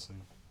a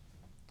blessing.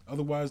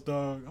 Otherwise,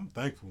 dog, I'm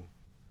thankful.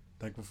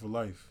 Thankful for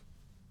life.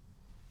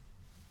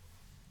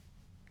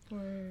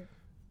 Word.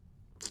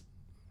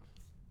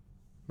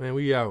 Man,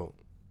 we out.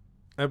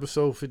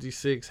 Episode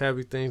 56,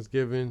 Happy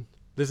Thanksgiving.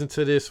 Listen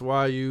to this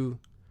while you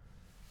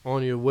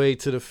on your way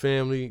to the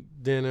family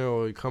dinner,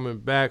 or you coming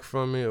back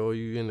from it, or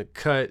you in the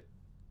cut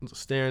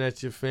staring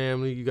at your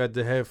family. You got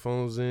the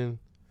headphones in.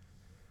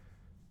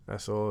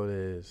 That's all it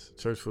is.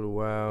 Church for the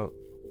Wild.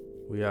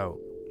 We out.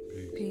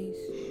 Peace.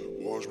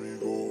 Watch me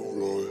go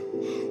right.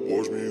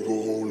 Watch me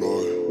go whole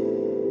life.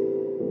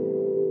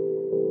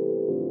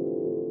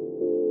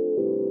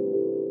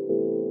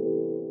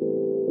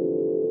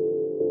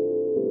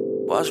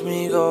 Watch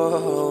me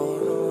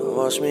go,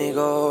 watch me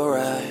go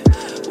right.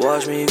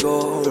 Watch me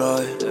go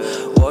right.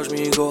 Watch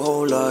me go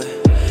whole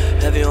life.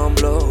 Heavy on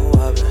blow,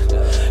 I've been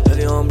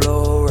heavy on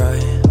blow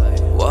right.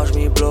 Watch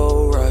me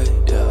blow right.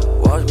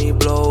 Watch me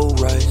blow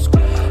right.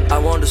 I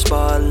want the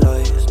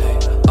spotlight.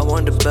 I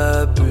want the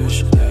bad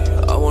bitch.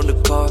 I want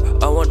the car.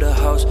 I want the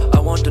house. I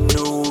want the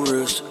new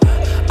wrist.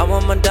 I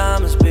want my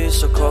diamonds be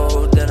so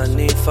cold that I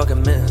need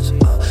fucking minutes.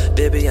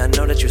 Baby, I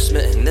know that you're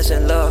smitten. This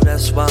ain't love,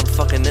 that's why I'm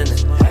fucking in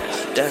it.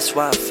 That's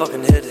why I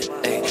fucking hit it.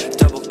 Ay,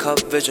 double cup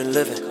vision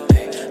living.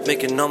 Ay,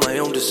 making all my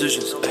own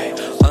decisions. Ay,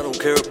 I don't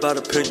care about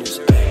opinions.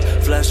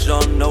 Ay, flash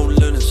on no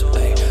linens.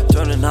 Ay,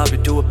 turning hobby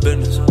to a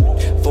business.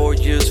 4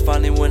 years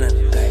finally winning.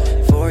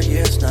 Ay, 4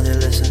 years now they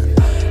listen.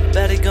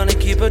 Betty gonna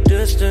keep a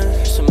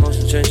distance.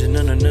 Emotion changing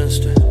in an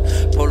instant.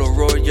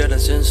 Polaroid, yeah,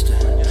 that's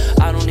instant.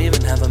 I don't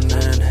even have a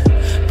minute.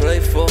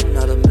 Playful,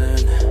 not a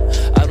minute.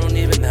 I don't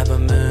even have a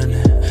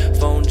minute.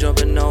 Phone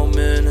jumping, no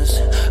minutes.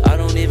 I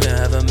don't even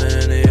have a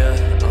minute, yeah.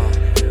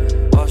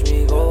 Watch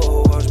me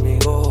go,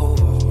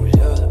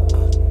 yeah.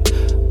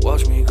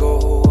 Watch me go,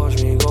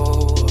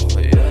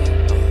 yeah.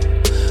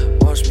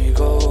 Watch me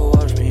go, yeah.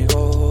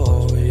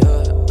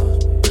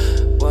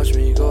 Watch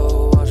me go,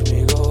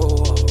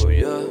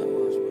 yeah.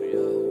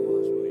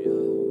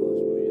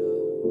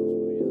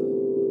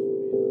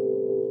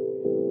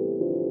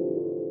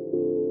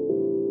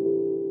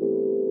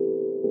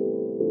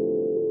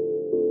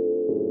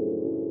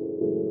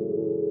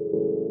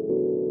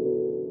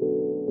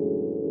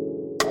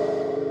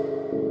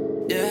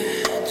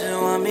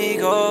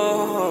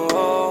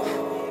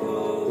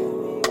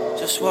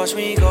 Just watch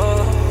me go,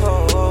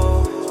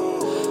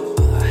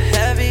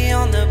 heavy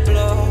on the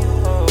blow.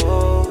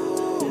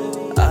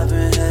 I've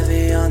been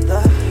heavy on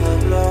the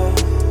blow.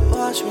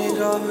 Watch me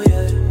go,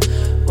 yeah.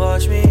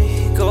 Watch me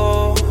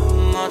go,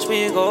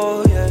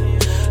 yeah.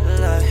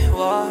 Like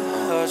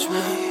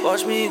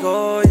watch me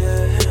go, yeah.